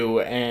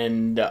Hindu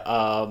and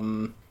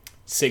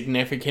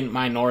significant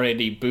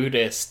minority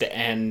Buddhist,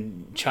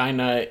 and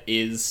China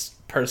is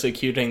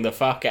persecuting the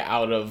fuck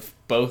out of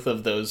both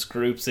of those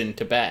groups in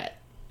Tibet.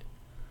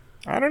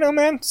 I don't know,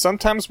 man.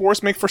 Sometimes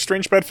wars make for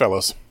strange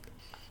bedfellows.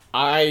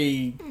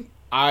 I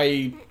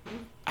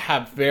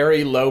have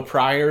very low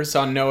priors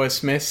on Noah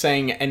Smith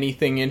saying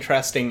anything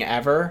interesting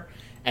ever,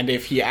 and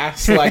if he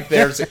acts like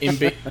there's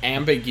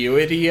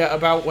ambiguity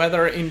about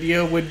whether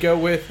India would go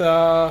with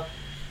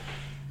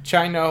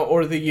China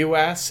or the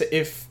US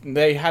if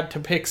they had to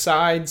pick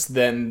sides,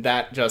 then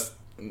that just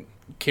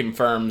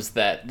confirms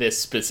that this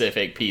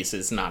specific piece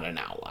is not an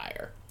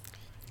outlier.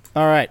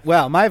 All right.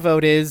 Well, my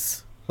vote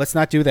is let's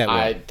not do that.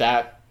 I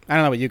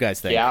don't know what you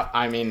guys think. Yeah,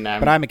 I mean,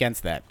 but I'm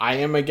against that. I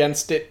am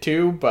against it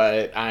too,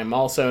 but I'm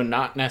also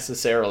not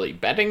necessarily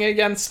betting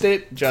against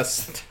it,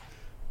 just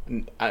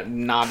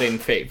not in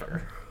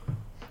favor.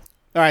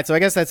 All right, so I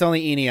guess that's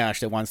only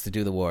Eneasz that wants to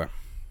do the war.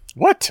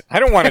 What? I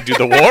don't want to do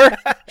the war.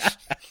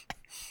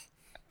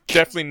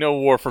 Definitely no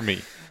war for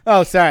me.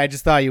 Oh, sorry. I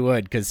just thought you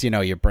would because,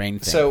 your brain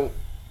thing. So,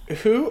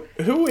 who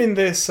in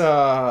this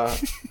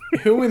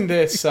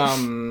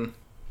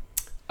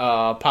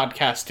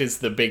podcast is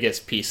the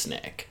biggest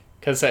peacenik?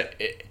 Because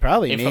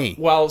probably me.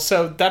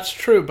 So that's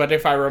true, but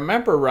if I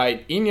remember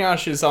right,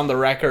 Eneasz is on the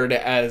record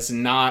as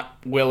not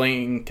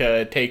willing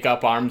to take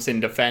up arms in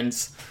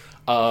defense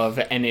of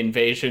an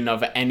invasion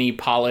of any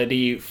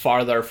polity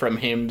farther from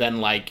him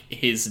than, like,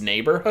 his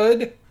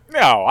neighborhood.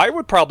 No, I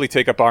would probably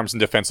take up arms in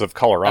defense of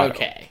Colorado.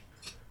 Okay.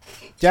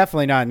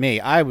 Definitely not me.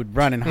 I would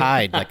run and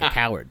hide like a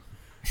coward.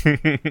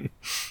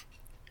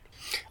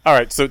 All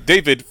right, so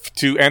David,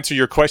 to answer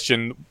your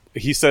question,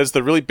 he says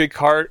the really big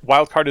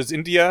wild card is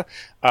India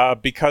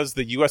because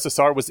the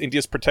USSR was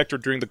India's protector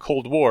during the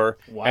Cold War,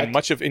 and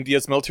much of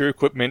India's military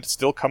equipment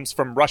still comes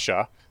from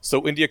Russia,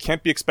 so India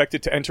can't be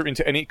expected to enter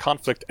into any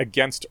conflict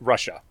against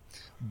Russia.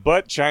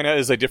 But China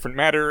is a different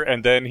matter,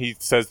 and then he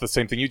says the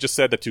same thing you just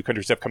said, that two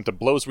countries have come to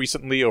blows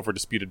recently over a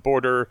disputed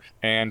border,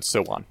 and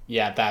so on.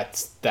 Yeah,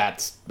 that's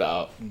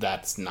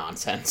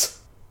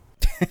nonsense.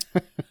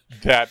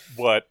 That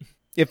what?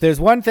 If there's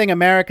one thing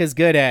America's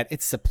good at,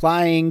 it's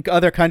supplying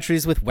other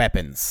countries with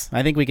weapons.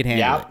 I think we can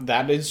handle it. Yeah,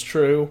 that is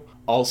true.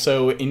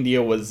 Also,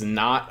 India was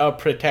not a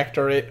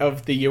protectorate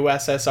of the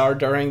USSR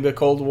during the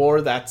Cold War.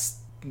 That's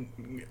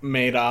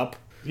made up.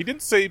 He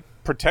didn't say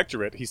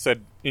protectorate. He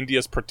said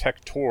India's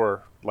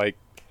protector, like,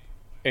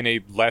 in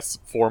a less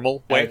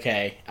formal way.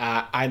 Okay.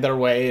 Either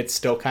way, it's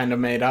still kind of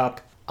made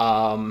up.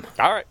 All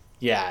right.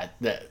 Yeah.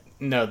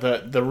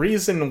 The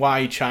reason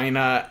why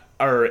China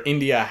or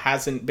India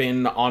hasn't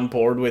been on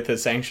board with the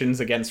sanctions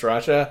against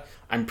Russia,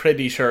 I'm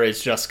pretty sure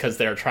it's just because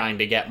they're trying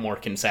to get more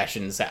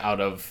concessions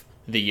out of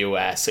the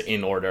U.S.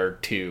 or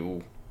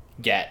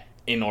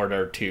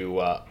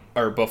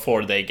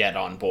before they get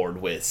on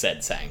board with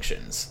said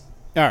sanctions.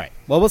 All right.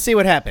 Well, we'll see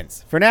what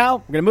happens. For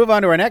now, we're going to move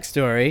on to our next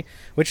story,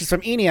 which is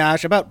from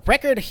Eneasz about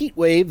record heat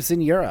waves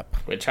in Europe.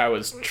 Which I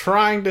was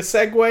trying to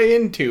segue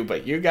into,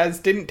 but you guys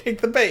didn't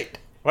take the bait.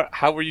 What?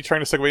 How were you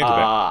trying to segue into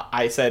that?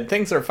 I said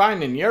things are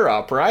fine in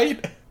Europe,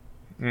 right?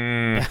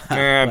 This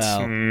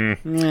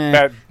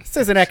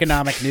isn't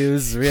economic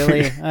news,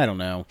 really. I don't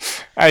know.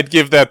 I'd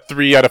give that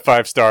 3 out of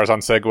 5 stars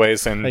on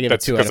segues, and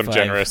that's because I'm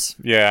generous.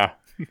 Yeah.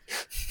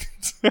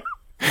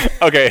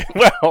 Okay,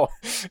 well,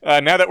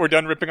 now that we're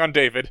done ripping on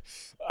David,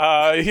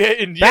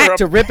 in Back Europe,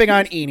 to ripping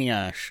on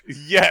Eneasz.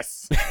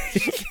 Yes.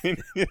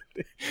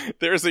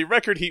 There is a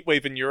record heat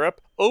wave in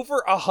Europe,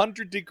 over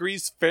 100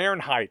 degrees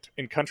Fahrenheit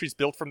in countries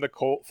built for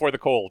the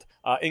cold.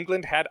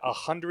 England had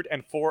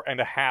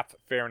 104.5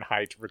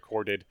 Fahrenheit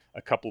recorded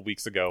a couple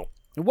weeks ago.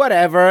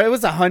 Whatever. It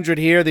was 100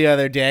 here the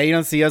other day. You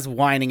don't see us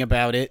whining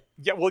about it.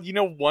 Yeah, well,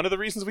 one of the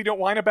reasons we don't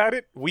whine about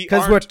it?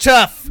 Because we're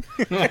tough.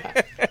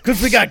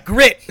 Because we got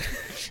grit.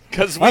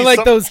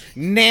 Unlike those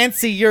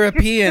Nancy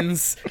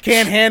Europeans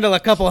can't handle a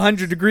couple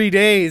 100-degree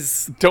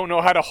days. Don't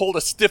know how to hold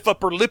a stiff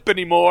upper lip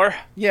anymore.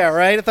 Yeah,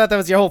 right? I thought that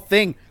was your whole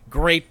thing,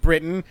 Great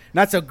Britain.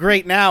 Not so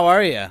great now,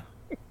 are you?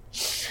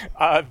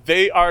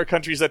 They are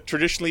countries that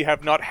traditionally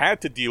have not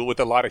had to deal with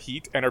a lot of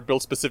heat and are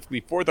built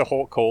specifically for the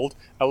whole cold.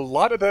 A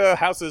lot of the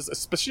houses,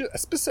 especially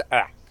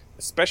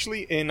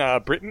in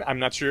Britain, I'm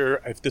not sure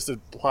if this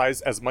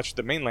applies as much to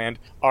the mainland,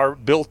 are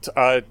built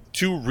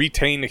to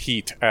retain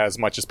heat as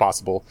much as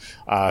possible.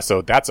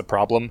 So that's a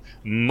problem.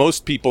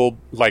 Most people,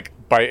 like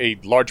by a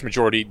large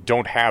majority,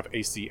 don't have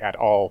AC at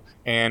all.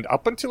 And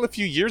up until a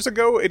few years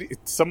ago,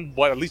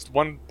 at least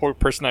one poor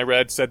person I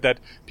read said that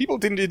people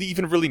didn't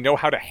even really know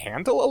how to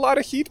handle a lot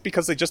of heat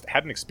because they just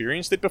hadn't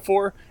experienced it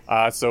before.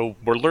 So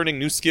we're learning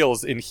new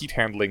skills in heat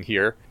handling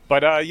here.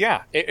 But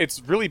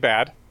it's really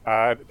bad.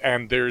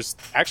 And there's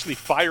actually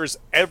fires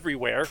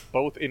everywhere,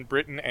 both in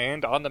Britain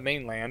and on the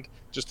mainland,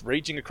 just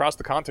raging across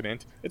the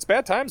continent. It's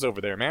bad times over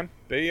there, man.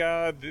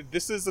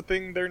 This is a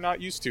thing they're not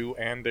used to,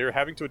 and they're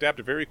having to adapt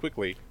very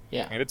quickly.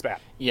 Yeah. And it's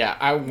bad. Yeah,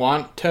 I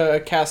want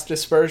to cast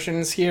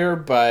aspersions here,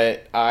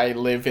 but I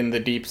live in the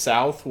deep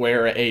south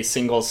where a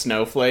single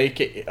snowflake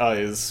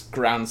is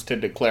grounds to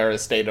declare a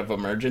state of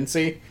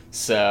emergency.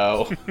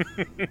 So,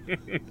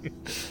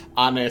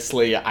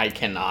 honestly, I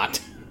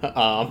cannot.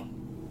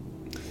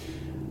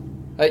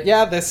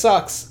 Yeah, this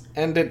sucks.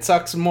 And it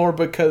sucks more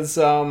because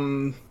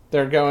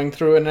they're going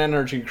through an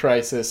energy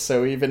crisis.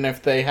 So even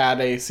if they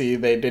had AC,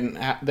 they don't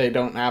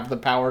have the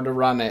power to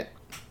run it.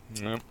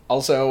 Nope.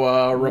 Also,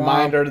 a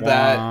reminder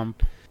that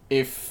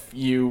if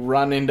you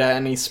run into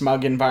any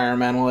smug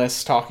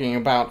environmentalists talking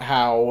about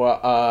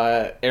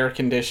how air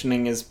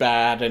conditioning is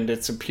bad and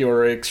it's a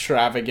pure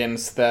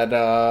extravagance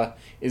that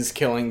is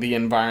killing the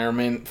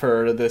environment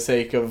for the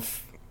sake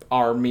of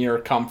our mere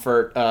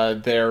comfort,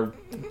 they're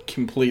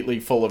completely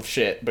full of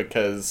shit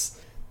because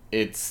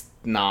it's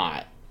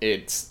not.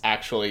 It's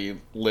actually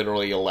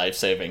literally a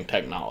life-saving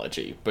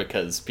technology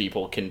because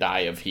people can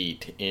die of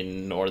heat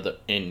in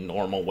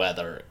normal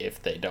weather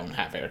if they don't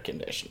have air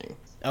conditioning.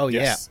 Oh,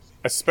 Yes.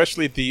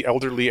 Especially the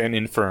elderly and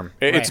infirm.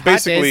 yeah. It's Hot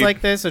basically days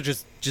like this, or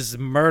just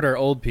murder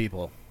old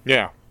people.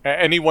 Yeah.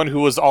 Anyone who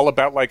was all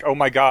about, like, oh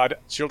my god,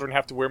 children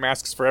have to wear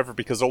masks forever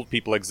because old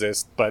people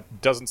exist, but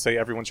doesn't say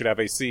everyone should have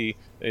AC,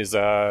 is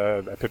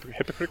a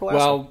hypocritical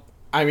asshole. Well,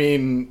 I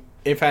mean,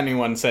 if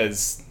anyone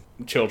says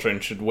children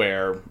should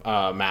wear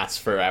masks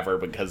forever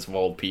because of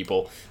old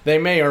people, they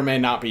may or may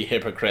not be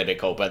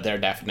hypocritical, but they're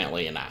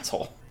definitely an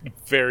asshole.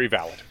 Very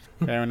valid.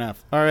 Fair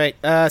enough. All right.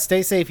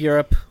 Stay safe,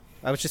 Europe.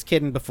 I was just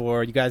kidding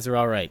before. You guys are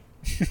all right.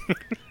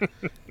 All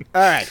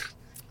right.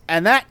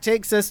 And that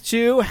takes us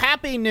to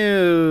happy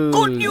news.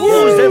 Good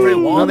news,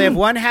 everyone. We only have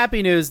one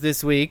happy news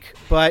this week,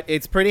 but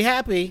it's pretty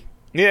happy.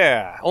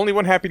 Yeah, only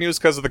one happy news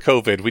because of the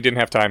COVID. We didn't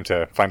have time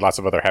to find lots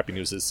of other happy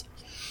newses.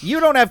 You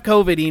don't have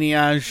COVID,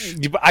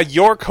 Eneash.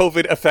 Your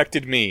COVID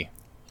affected me.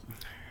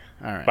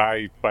 All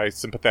right. By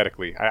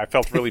sympathetically. I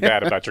felt really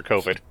bad about your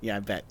COVID. Yeah, I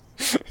bet.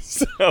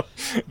 So,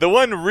 the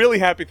one really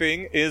happy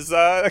thing is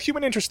a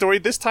human interest story,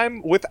 this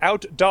time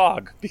without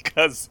dog,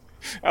 because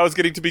I was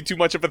getting to be too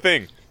much of a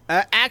thing.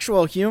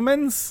 Actual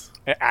humans?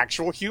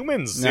 Actual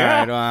humans, All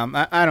yeah.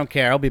 right, I don't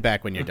care. I'll be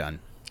back when you're done.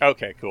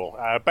 Okay, cool.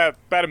 About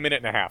a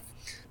minute and a half.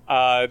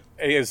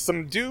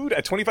 Some dude,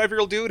 a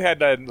 25-year-old dude,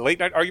 had a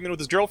late-night argument with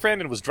his girlfriend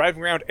and was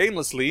driving around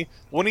aimlessly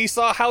when he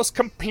saw a house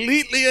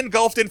completely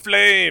engulfed in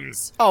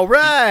flames. All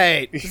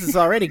right. This is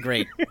already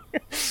great.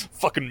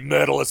 Fucking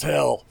metal as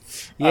hell.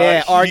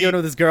 Yeah, arguing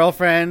with his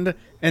girlfriend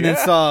and then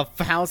Yeah. saw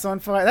a house on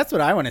fire. That's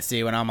what I want to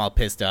see when I'm all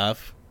pissed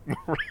off.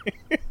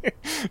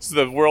 So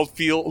the world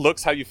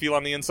looks how you feel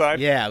on the inside?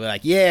 Yeah, we're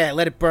like, yeah,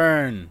 let it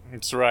burn.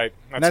 That's right.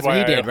 And that's what why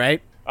he did,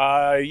 right?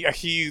 Yeah,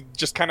 he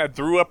just kind of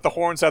threw up the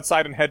horns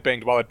outside and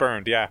headbanged while it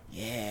burned, yeah.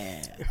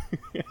 Yeah.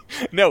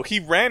 No, he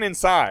ran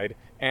inside,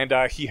 and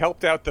he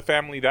helped out the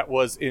family that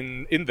was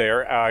in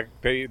there.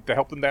 They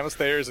helped them down the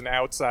stairs and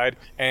outside,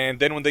 and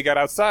then when they got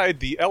outside,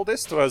 the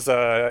eldest was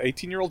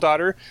 18-year-old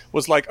daughter,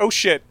 was like, oh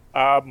shit,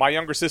 my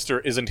younger sister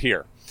isn't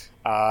here.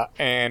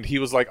 And he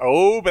was like,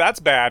 oh, but that's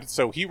bad.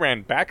 So he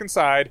ran back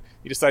inside.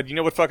 He decided, you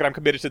know what, fuck it, I'm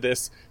committed to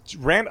this.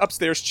 Ran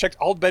upstairs, checked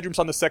all the bedrooms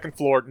on the second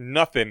floor,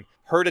 nothing.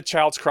 Heard a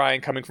child's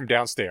crying coming from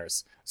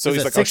downstairs. So He's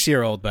he's a like, oh,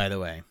 6-year-old, by the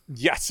way.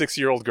 yeah,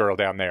 6-year-old girl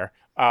down there.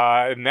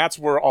 And that's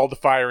where all the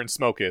fire and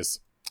smoke is.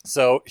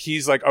 So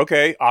he's like,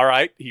 okay, all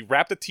right. He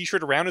wrapped a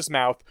t-shirt around his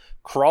mouth,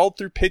 crawled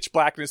through pitch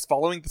blackness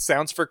following the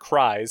sounds for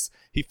cries.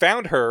 He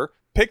found her,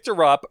 picked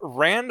her up,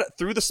 ran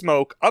through the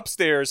smoke,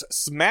 upstairs,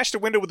 smashed a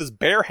window with his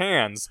bare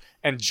hands,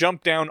 and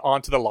jumped down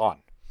onto the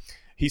lawn.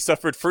 He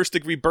suffered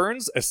first-degree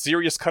burns, a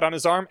serious cut on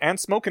his arm, and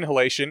smoke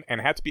inhalation,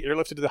 and had to be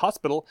airlifted to the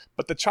hospital,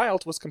 but the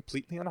child was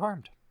completely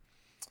unharmed.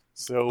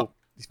 So,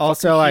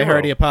 Also, I hero.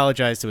 heard he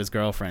apologized to his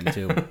girlfriend,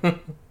 too.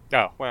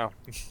 Oh, well.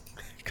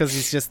 Because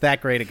he's just that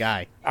great a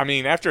guy. I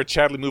mean, after a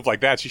Chadley move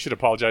like that, she should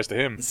apologize to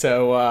him.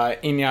 So,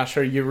 Inyash,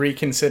 are you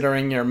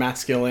reconsidering your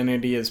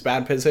masculinity as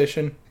bad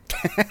position?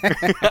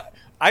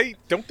 I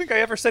don't think I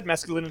ever said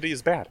masculinity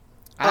is bad.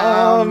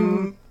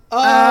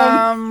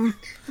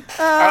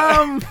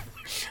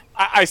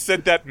 I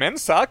said that men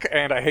suck,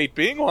 and I hate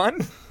being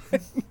one.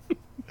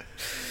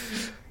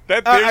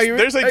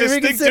 There's a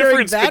distinct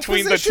difference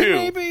between the two.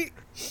 Maybe?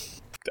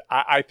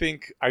 I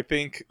think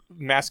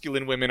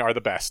masculine women are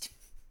the best.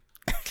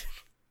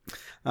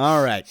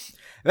 All right.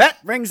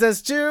 That brings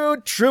us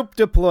to troop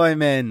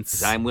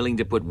deployments. I'm willing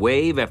to put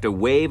wave after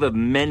wave of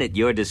men at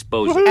your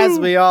disposal. As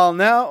we all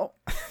know,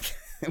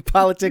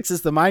 politics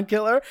is the mind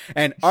killer,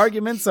 and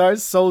arguments are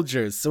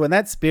soldiers. So in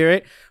that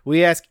spirit,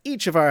 we ask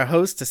each of our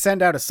hosts to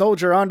send out a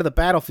soldier onto the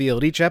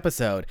battlefield each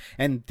episode.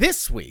 And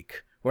this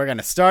week, we're going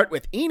to start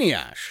with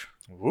Eneasz.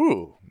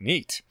 Ooh,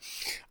 neat.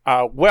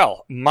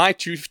 Well, my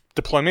troop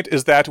deployment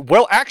is that,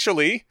 well,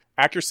 actually,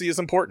 accuracy is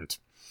important.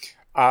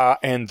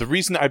 And the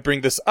reason I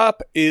bring this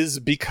up is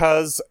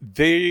because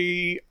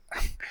by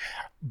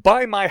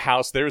my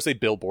house, there is a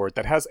billboard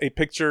that has a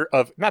picture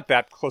of, not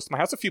that close to my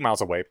house, a few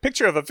miles away,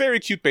 picture of a very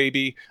cute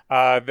baby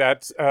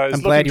that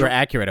I'm glad you were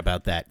accurate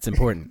about that. It's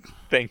important.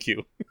 Thank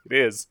you. It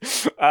is.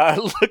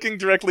 Looking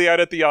directly out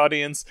at the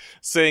audience,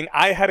 saying,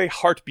 I had a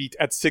heartbeat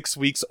at 6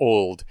 weeks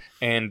old.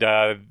 And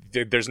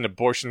there's an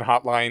abortion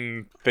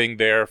hotline thing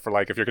there for,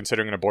 like, if you're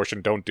considering an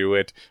abortion, don't do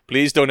it.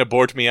 Please don't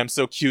abort me. I'm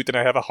so cute and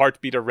I have a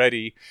heartbeat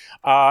already.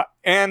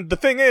 And the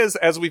thing is,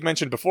 as we've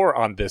mentioned before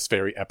on this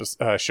very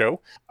show,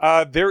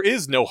 there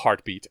is no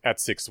heartbeat at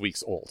 6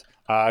 weeks old.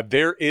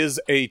 There is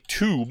a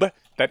tube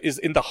that is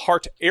in the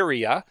heart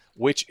area,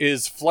 which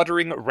is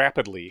fluttering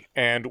rapidly,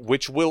 and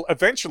which will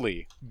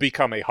eventually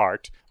become a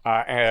heart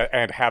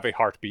and have a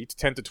heartbeat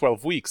 10 to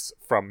 12 weeks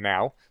from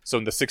now, so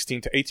in the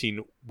 16 to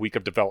 18 week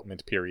of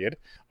development period.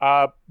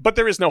 But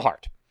there is no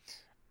heart.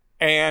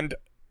 And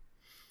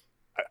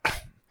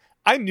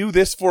I knew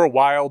this for a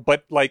while,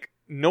 but, like,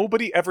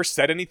 nobody ever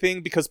said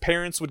anything because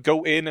parents would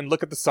go in and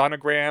look at the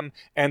sonogram,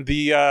 and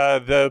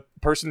the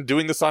person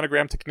doing the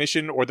sonogram,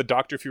 technician or the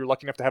doctor, if you were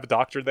lucky enough to have a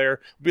doctor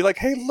there, would be like,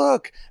 hey,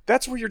 look,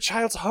 that's where your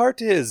child's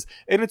heart is,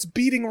 and it's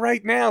beating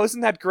right now.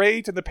 Isn't that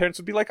great? And the parents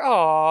would be like,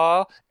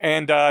 aw.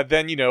 And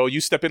then,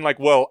 you step in like,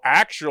 well,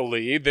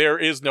 actually, there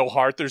is no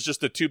heart. There's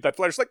just a tube that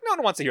flutters. Like, no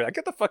one wants to hear that.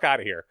 Get the fuck out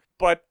of here.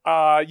 But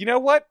you know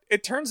what?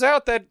 It turns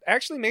out that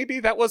actually maybe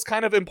that was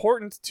kind of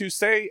important to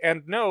say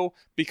and know,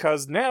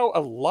 because now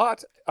a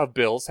lot of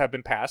bills have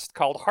been passed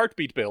called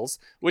heartbeat bills,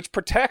 which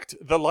protect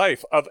the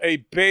life of a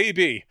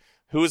baby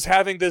who is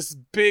having this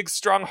big,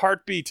 strong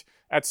heartbeat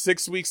at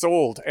 6 weeks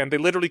old. And they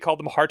literally call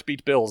them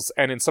heartbeat bills.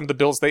 And in some of the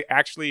bills, they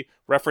actually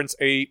reference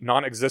a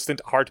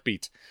non-existent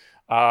heartbeat.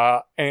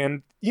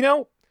 And,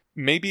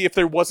 maybe if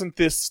there wasn't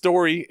this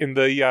story in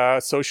the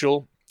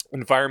social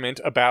environment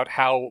about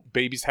how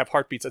babies have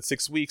heartbeats at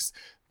 6 weeks,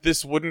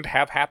 this wouldn't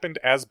have happened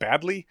as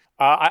badly.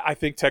 I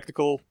think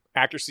technical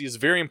accuracy is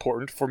very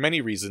important for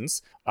many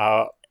reasons,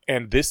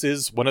 and this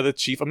is one of the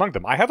chief among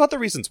them. I have other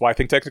reasons why I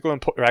think technical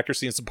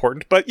accuracy is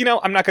important, but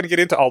I'm not going to get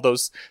into all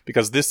those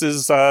because this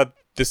is the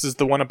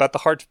one about the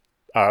heart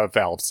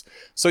valves.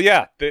 So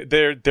yeah,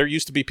 there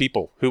used to be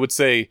people who would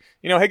say,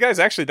 hey guys,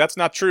 actually that's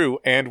not true,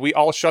 and we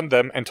all shunned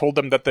them and told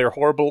them that they're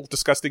horrible,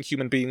 disgusting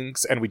human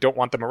beings and we don't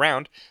want them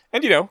around.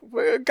 And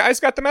guys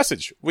got the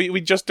message.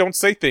 We just don't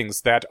say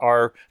things that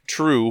are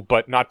true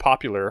but not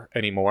popular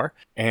anymore.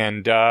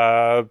 And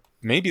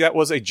maybe that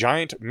was a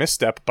giant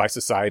misstep by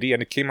society,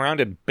 and it came around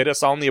and bit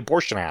us all in the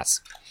abortion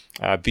ass.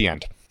 The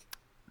end.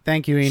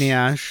 Thank you,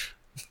 Eneasz.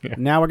 Yeah.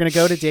 Now we're going to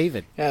go to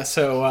David. Yeah,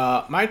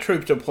 so my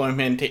troop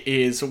deployment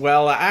is,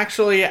 well,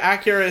 actually,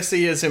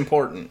 accuracy is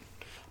important.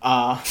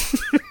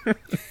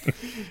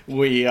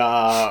 We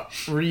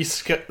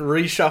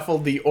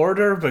reshuffled the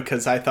order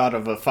because I thought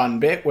of a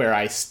fun bit where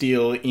I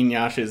steal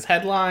Eneasz's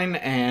headline,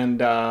 and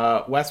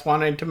Wes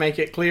wanted to make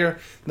it clear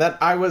that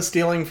I was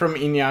stealing from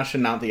Eneasz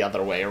and not the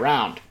other way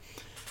around.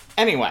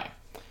 Anyway,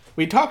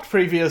 we talked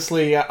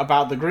previously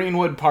about the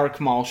Greenwood Park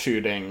Mall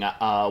shooting,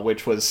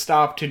 which was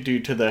stopped due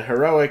to the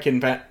heroic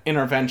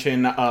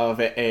intervention of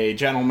a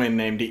gentleman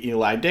named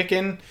Eli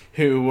Dicken,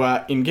 who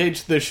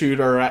engaged the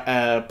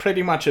shooter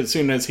pretty much as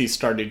soon as he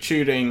started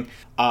shooting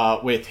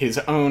with his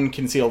own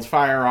concealed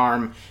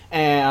firearm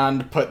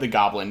and put the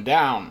goblin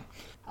down.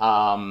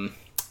 I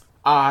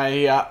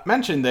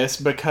mentioned this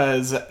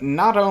because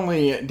not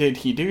only did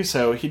he do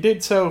so, he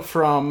did so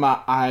from,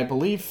 I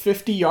believe,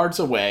 50 yards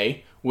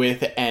away,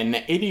 with an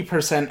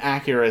 80%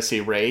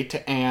 accuracy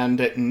rate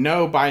and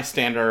no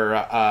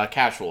bystander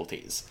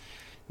casualties.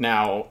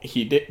 Now,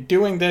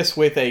 doing this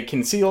with a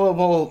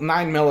concealable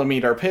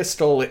 9mm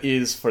pistol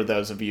is, for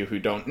those of you who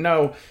don't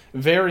know,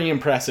 very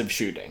impressive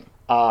shooting.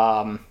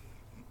 So,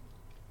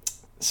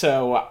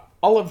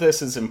 all of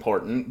this is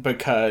important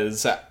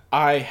because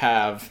I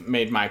have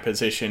made my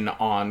position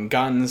on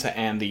guns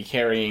and the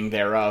carrying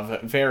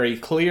thereof very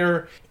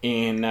clear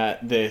in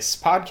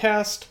this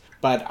podcast.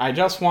 But I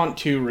just want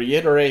to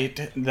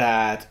reiterate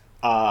that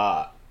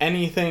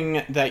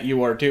anything that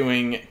you are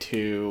doing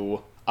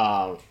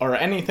or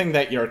anything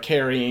that you're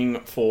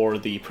carrying for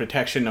the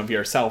protection of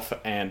yourself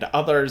and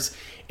others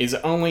is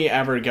only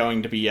ever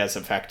going to be as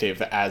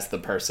effective as the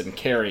person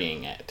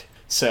carrying it.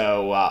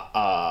 So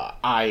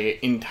I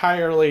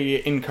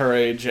entirely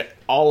encourage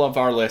all of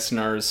our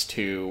listeners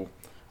to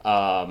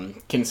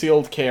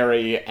concealed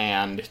carry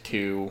and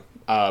to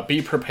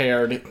be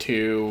prepared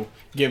to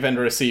give and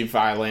receive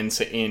violence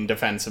in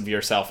defense of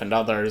yourself and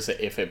others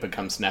if it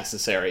becomes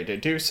necessary to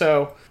do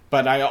so.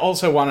 But I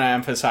also want to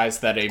emphasize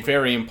that a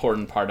very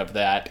important part of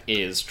that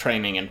is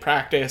training and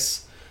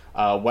practice.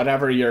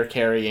 Whatever you're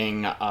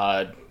carrying,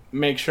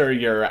 make sure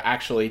you're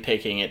actually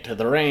taking it to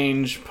the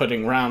range,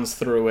 putting rounds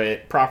through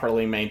it,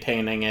 properly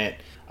maintaining it.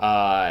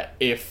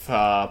 If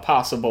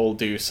possible,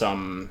 do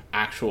some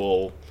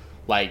actual,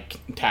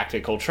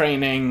 tactical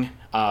training,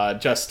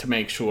 just to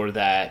make sure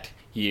that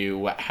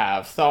you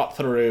have thought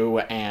through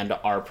and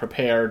are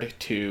prepared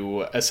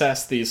to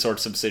assess these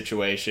sorts of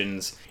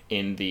situations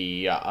in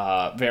the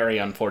very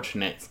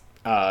unfortunate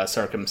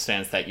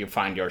circumstance that you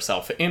find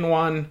yourself in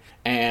one,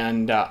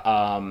 and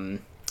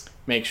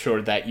make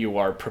sure that you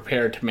are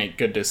prepared to make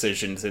good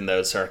decisions in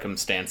those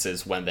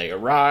circumstances when they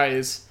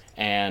arise.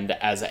 And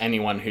as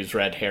anyone who's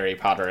read Harry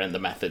Potter and the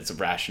Methods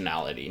of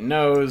Rationality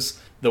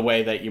knows, the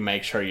way that you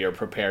make sure you're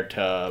prepared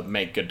to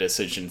make good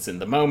decisions in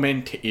the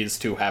moment is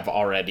to have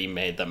already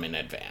made them in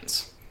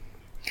advance.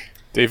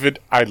 David,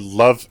 I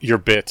love your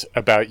bit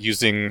about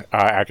using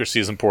accuracy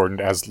is important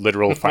as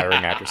literal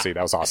firing accuracy.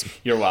 That was awesome.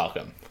 You're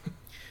welcome.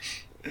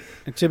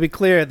 And to be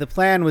clear, the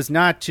plan was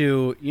not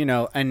to,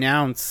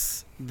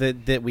 announce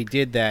that we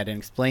did that and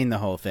explain the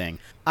whole thing.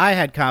 I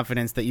had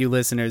confidence that you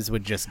listeners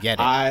would just get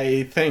it.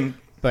 I think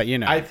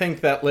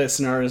that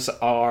listeners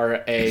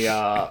are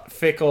a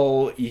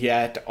fickle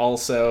yet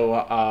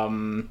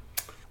also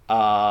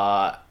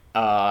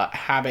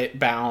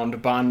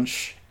habit-bound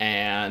bunch,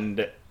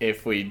 and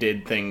if we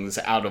did things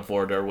out of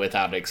order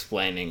without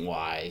explaining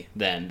why,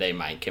 then they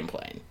might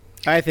complain.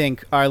 I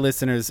think our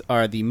listeners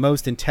are the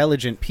most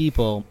intelligent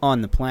people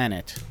on the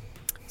planet,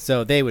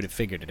 so they would have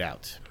figured it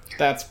out.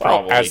 That's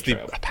probably as true.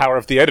 The power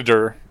of the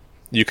editor,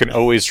 you can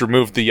always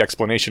remove the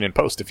explanation in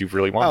post if you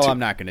really want to. Oh, I'm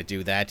not going to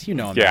do that. I'm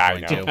not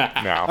going to.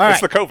 No, All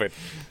it's right. the COVID.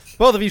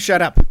 Both of you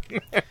shut up.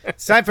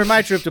 It's time for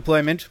my troop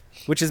deployment,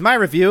 which is my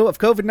review of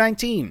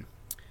COVID-19.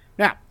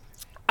 Now,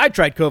 I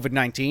tried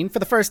COVID-19 for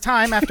the first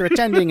time after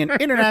attending an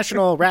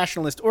international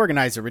rationalist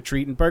organizer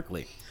retreat in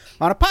Berkeley.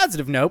 On a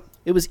positive note,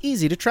 it was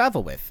easy to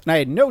travel with, and I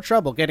had no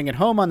trouble getting it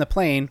home on the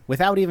plane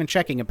without even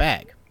checking a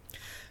bag.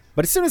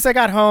 But as soon as I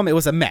got home, it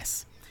was a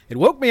mess. It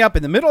woke me up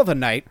in the middle of the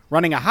night,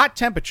 running a hot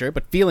temperature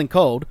but feeling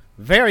cold,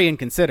 very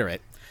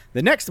inconsiderate.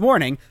 The next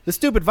morning, the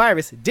stupid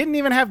virus didn't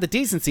even have the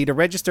decency to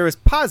register as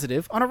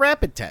positive on a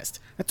rapid test.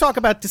 And talk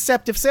about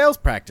deceptive sales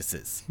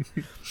practices.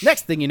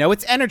 Next thing you know,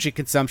 its energy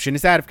consumption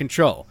is out of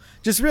control.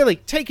 Just really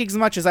taking as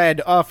much as I had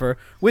to offer,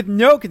 with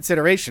no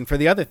consideration for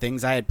the other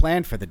things I had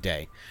planned for the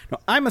day. Now,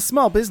 I'm a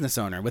small business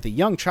owner with a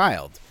young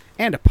child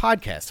and a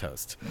podcast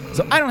host,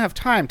 so I don't have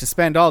time to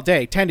spend all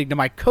day tending to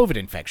my COVID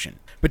infection.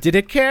 But did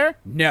it care?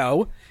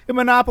 No. It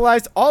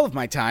monopolized all of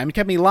my time and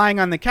kept me lying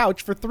on the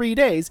couch for 3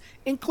 days,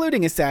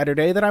 including a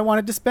Saturday that I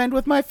wanted to spend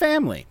with my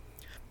family.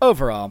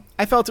 Overall,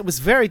 I felt it was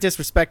very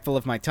disrespectful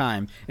of my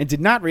time and did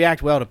not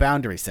react well to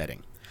boundary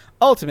setting.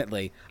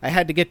 Ultimately, I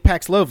had to get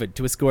Paxlovid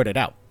to escort it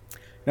out.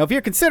 Now, if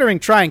you're considering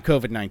trying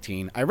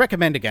COVID-19, I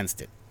recommend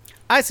against it.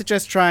 I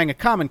suggest trying a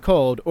common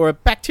cold or a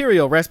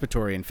bacterial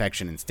respiratory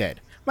infection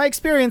instead. My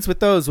experience with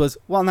those was,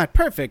 while not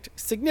perfect,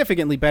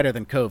 significantly better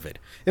than COVID.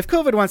 If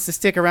COVID wants to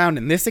stick around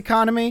in this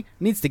economy, it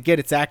needs to get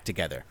its act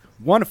together.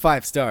 1 of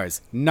 5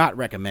 stars, not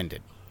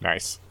recommended.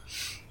 Nice.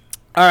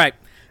 All right,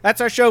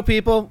 that's our show,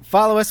 people.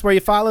 Follow us where you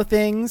follow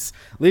things.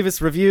 Leave us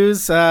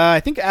reviews.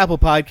 I think Apple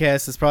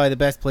Podcasts is probably the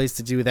best place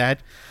to do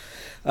that.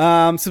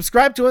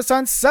 Subscribe to us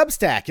on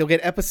Substack. You'll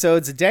get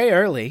episodes a day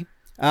early.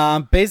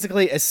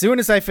 Basically, as soon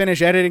as I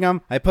finish editing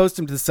them, I post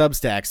them to the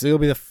Substack, so you'll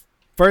be the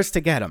first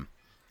to get them.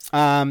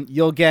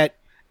 You'll get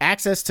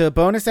access to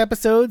bonus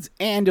episodes,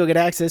 and you'll get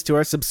access to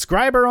our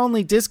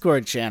subscriber-only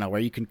Discord channel, where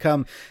you can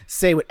come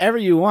say whatever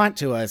you want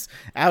to us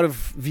out of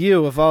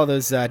view of all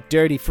those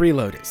dirty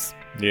freeloaders.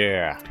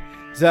 Yeah.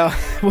 So,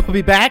 we'll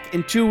be back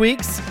in 2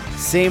 weeks.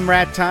 Same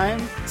rat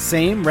time,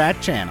 same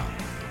rat channel.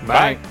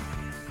 Bye.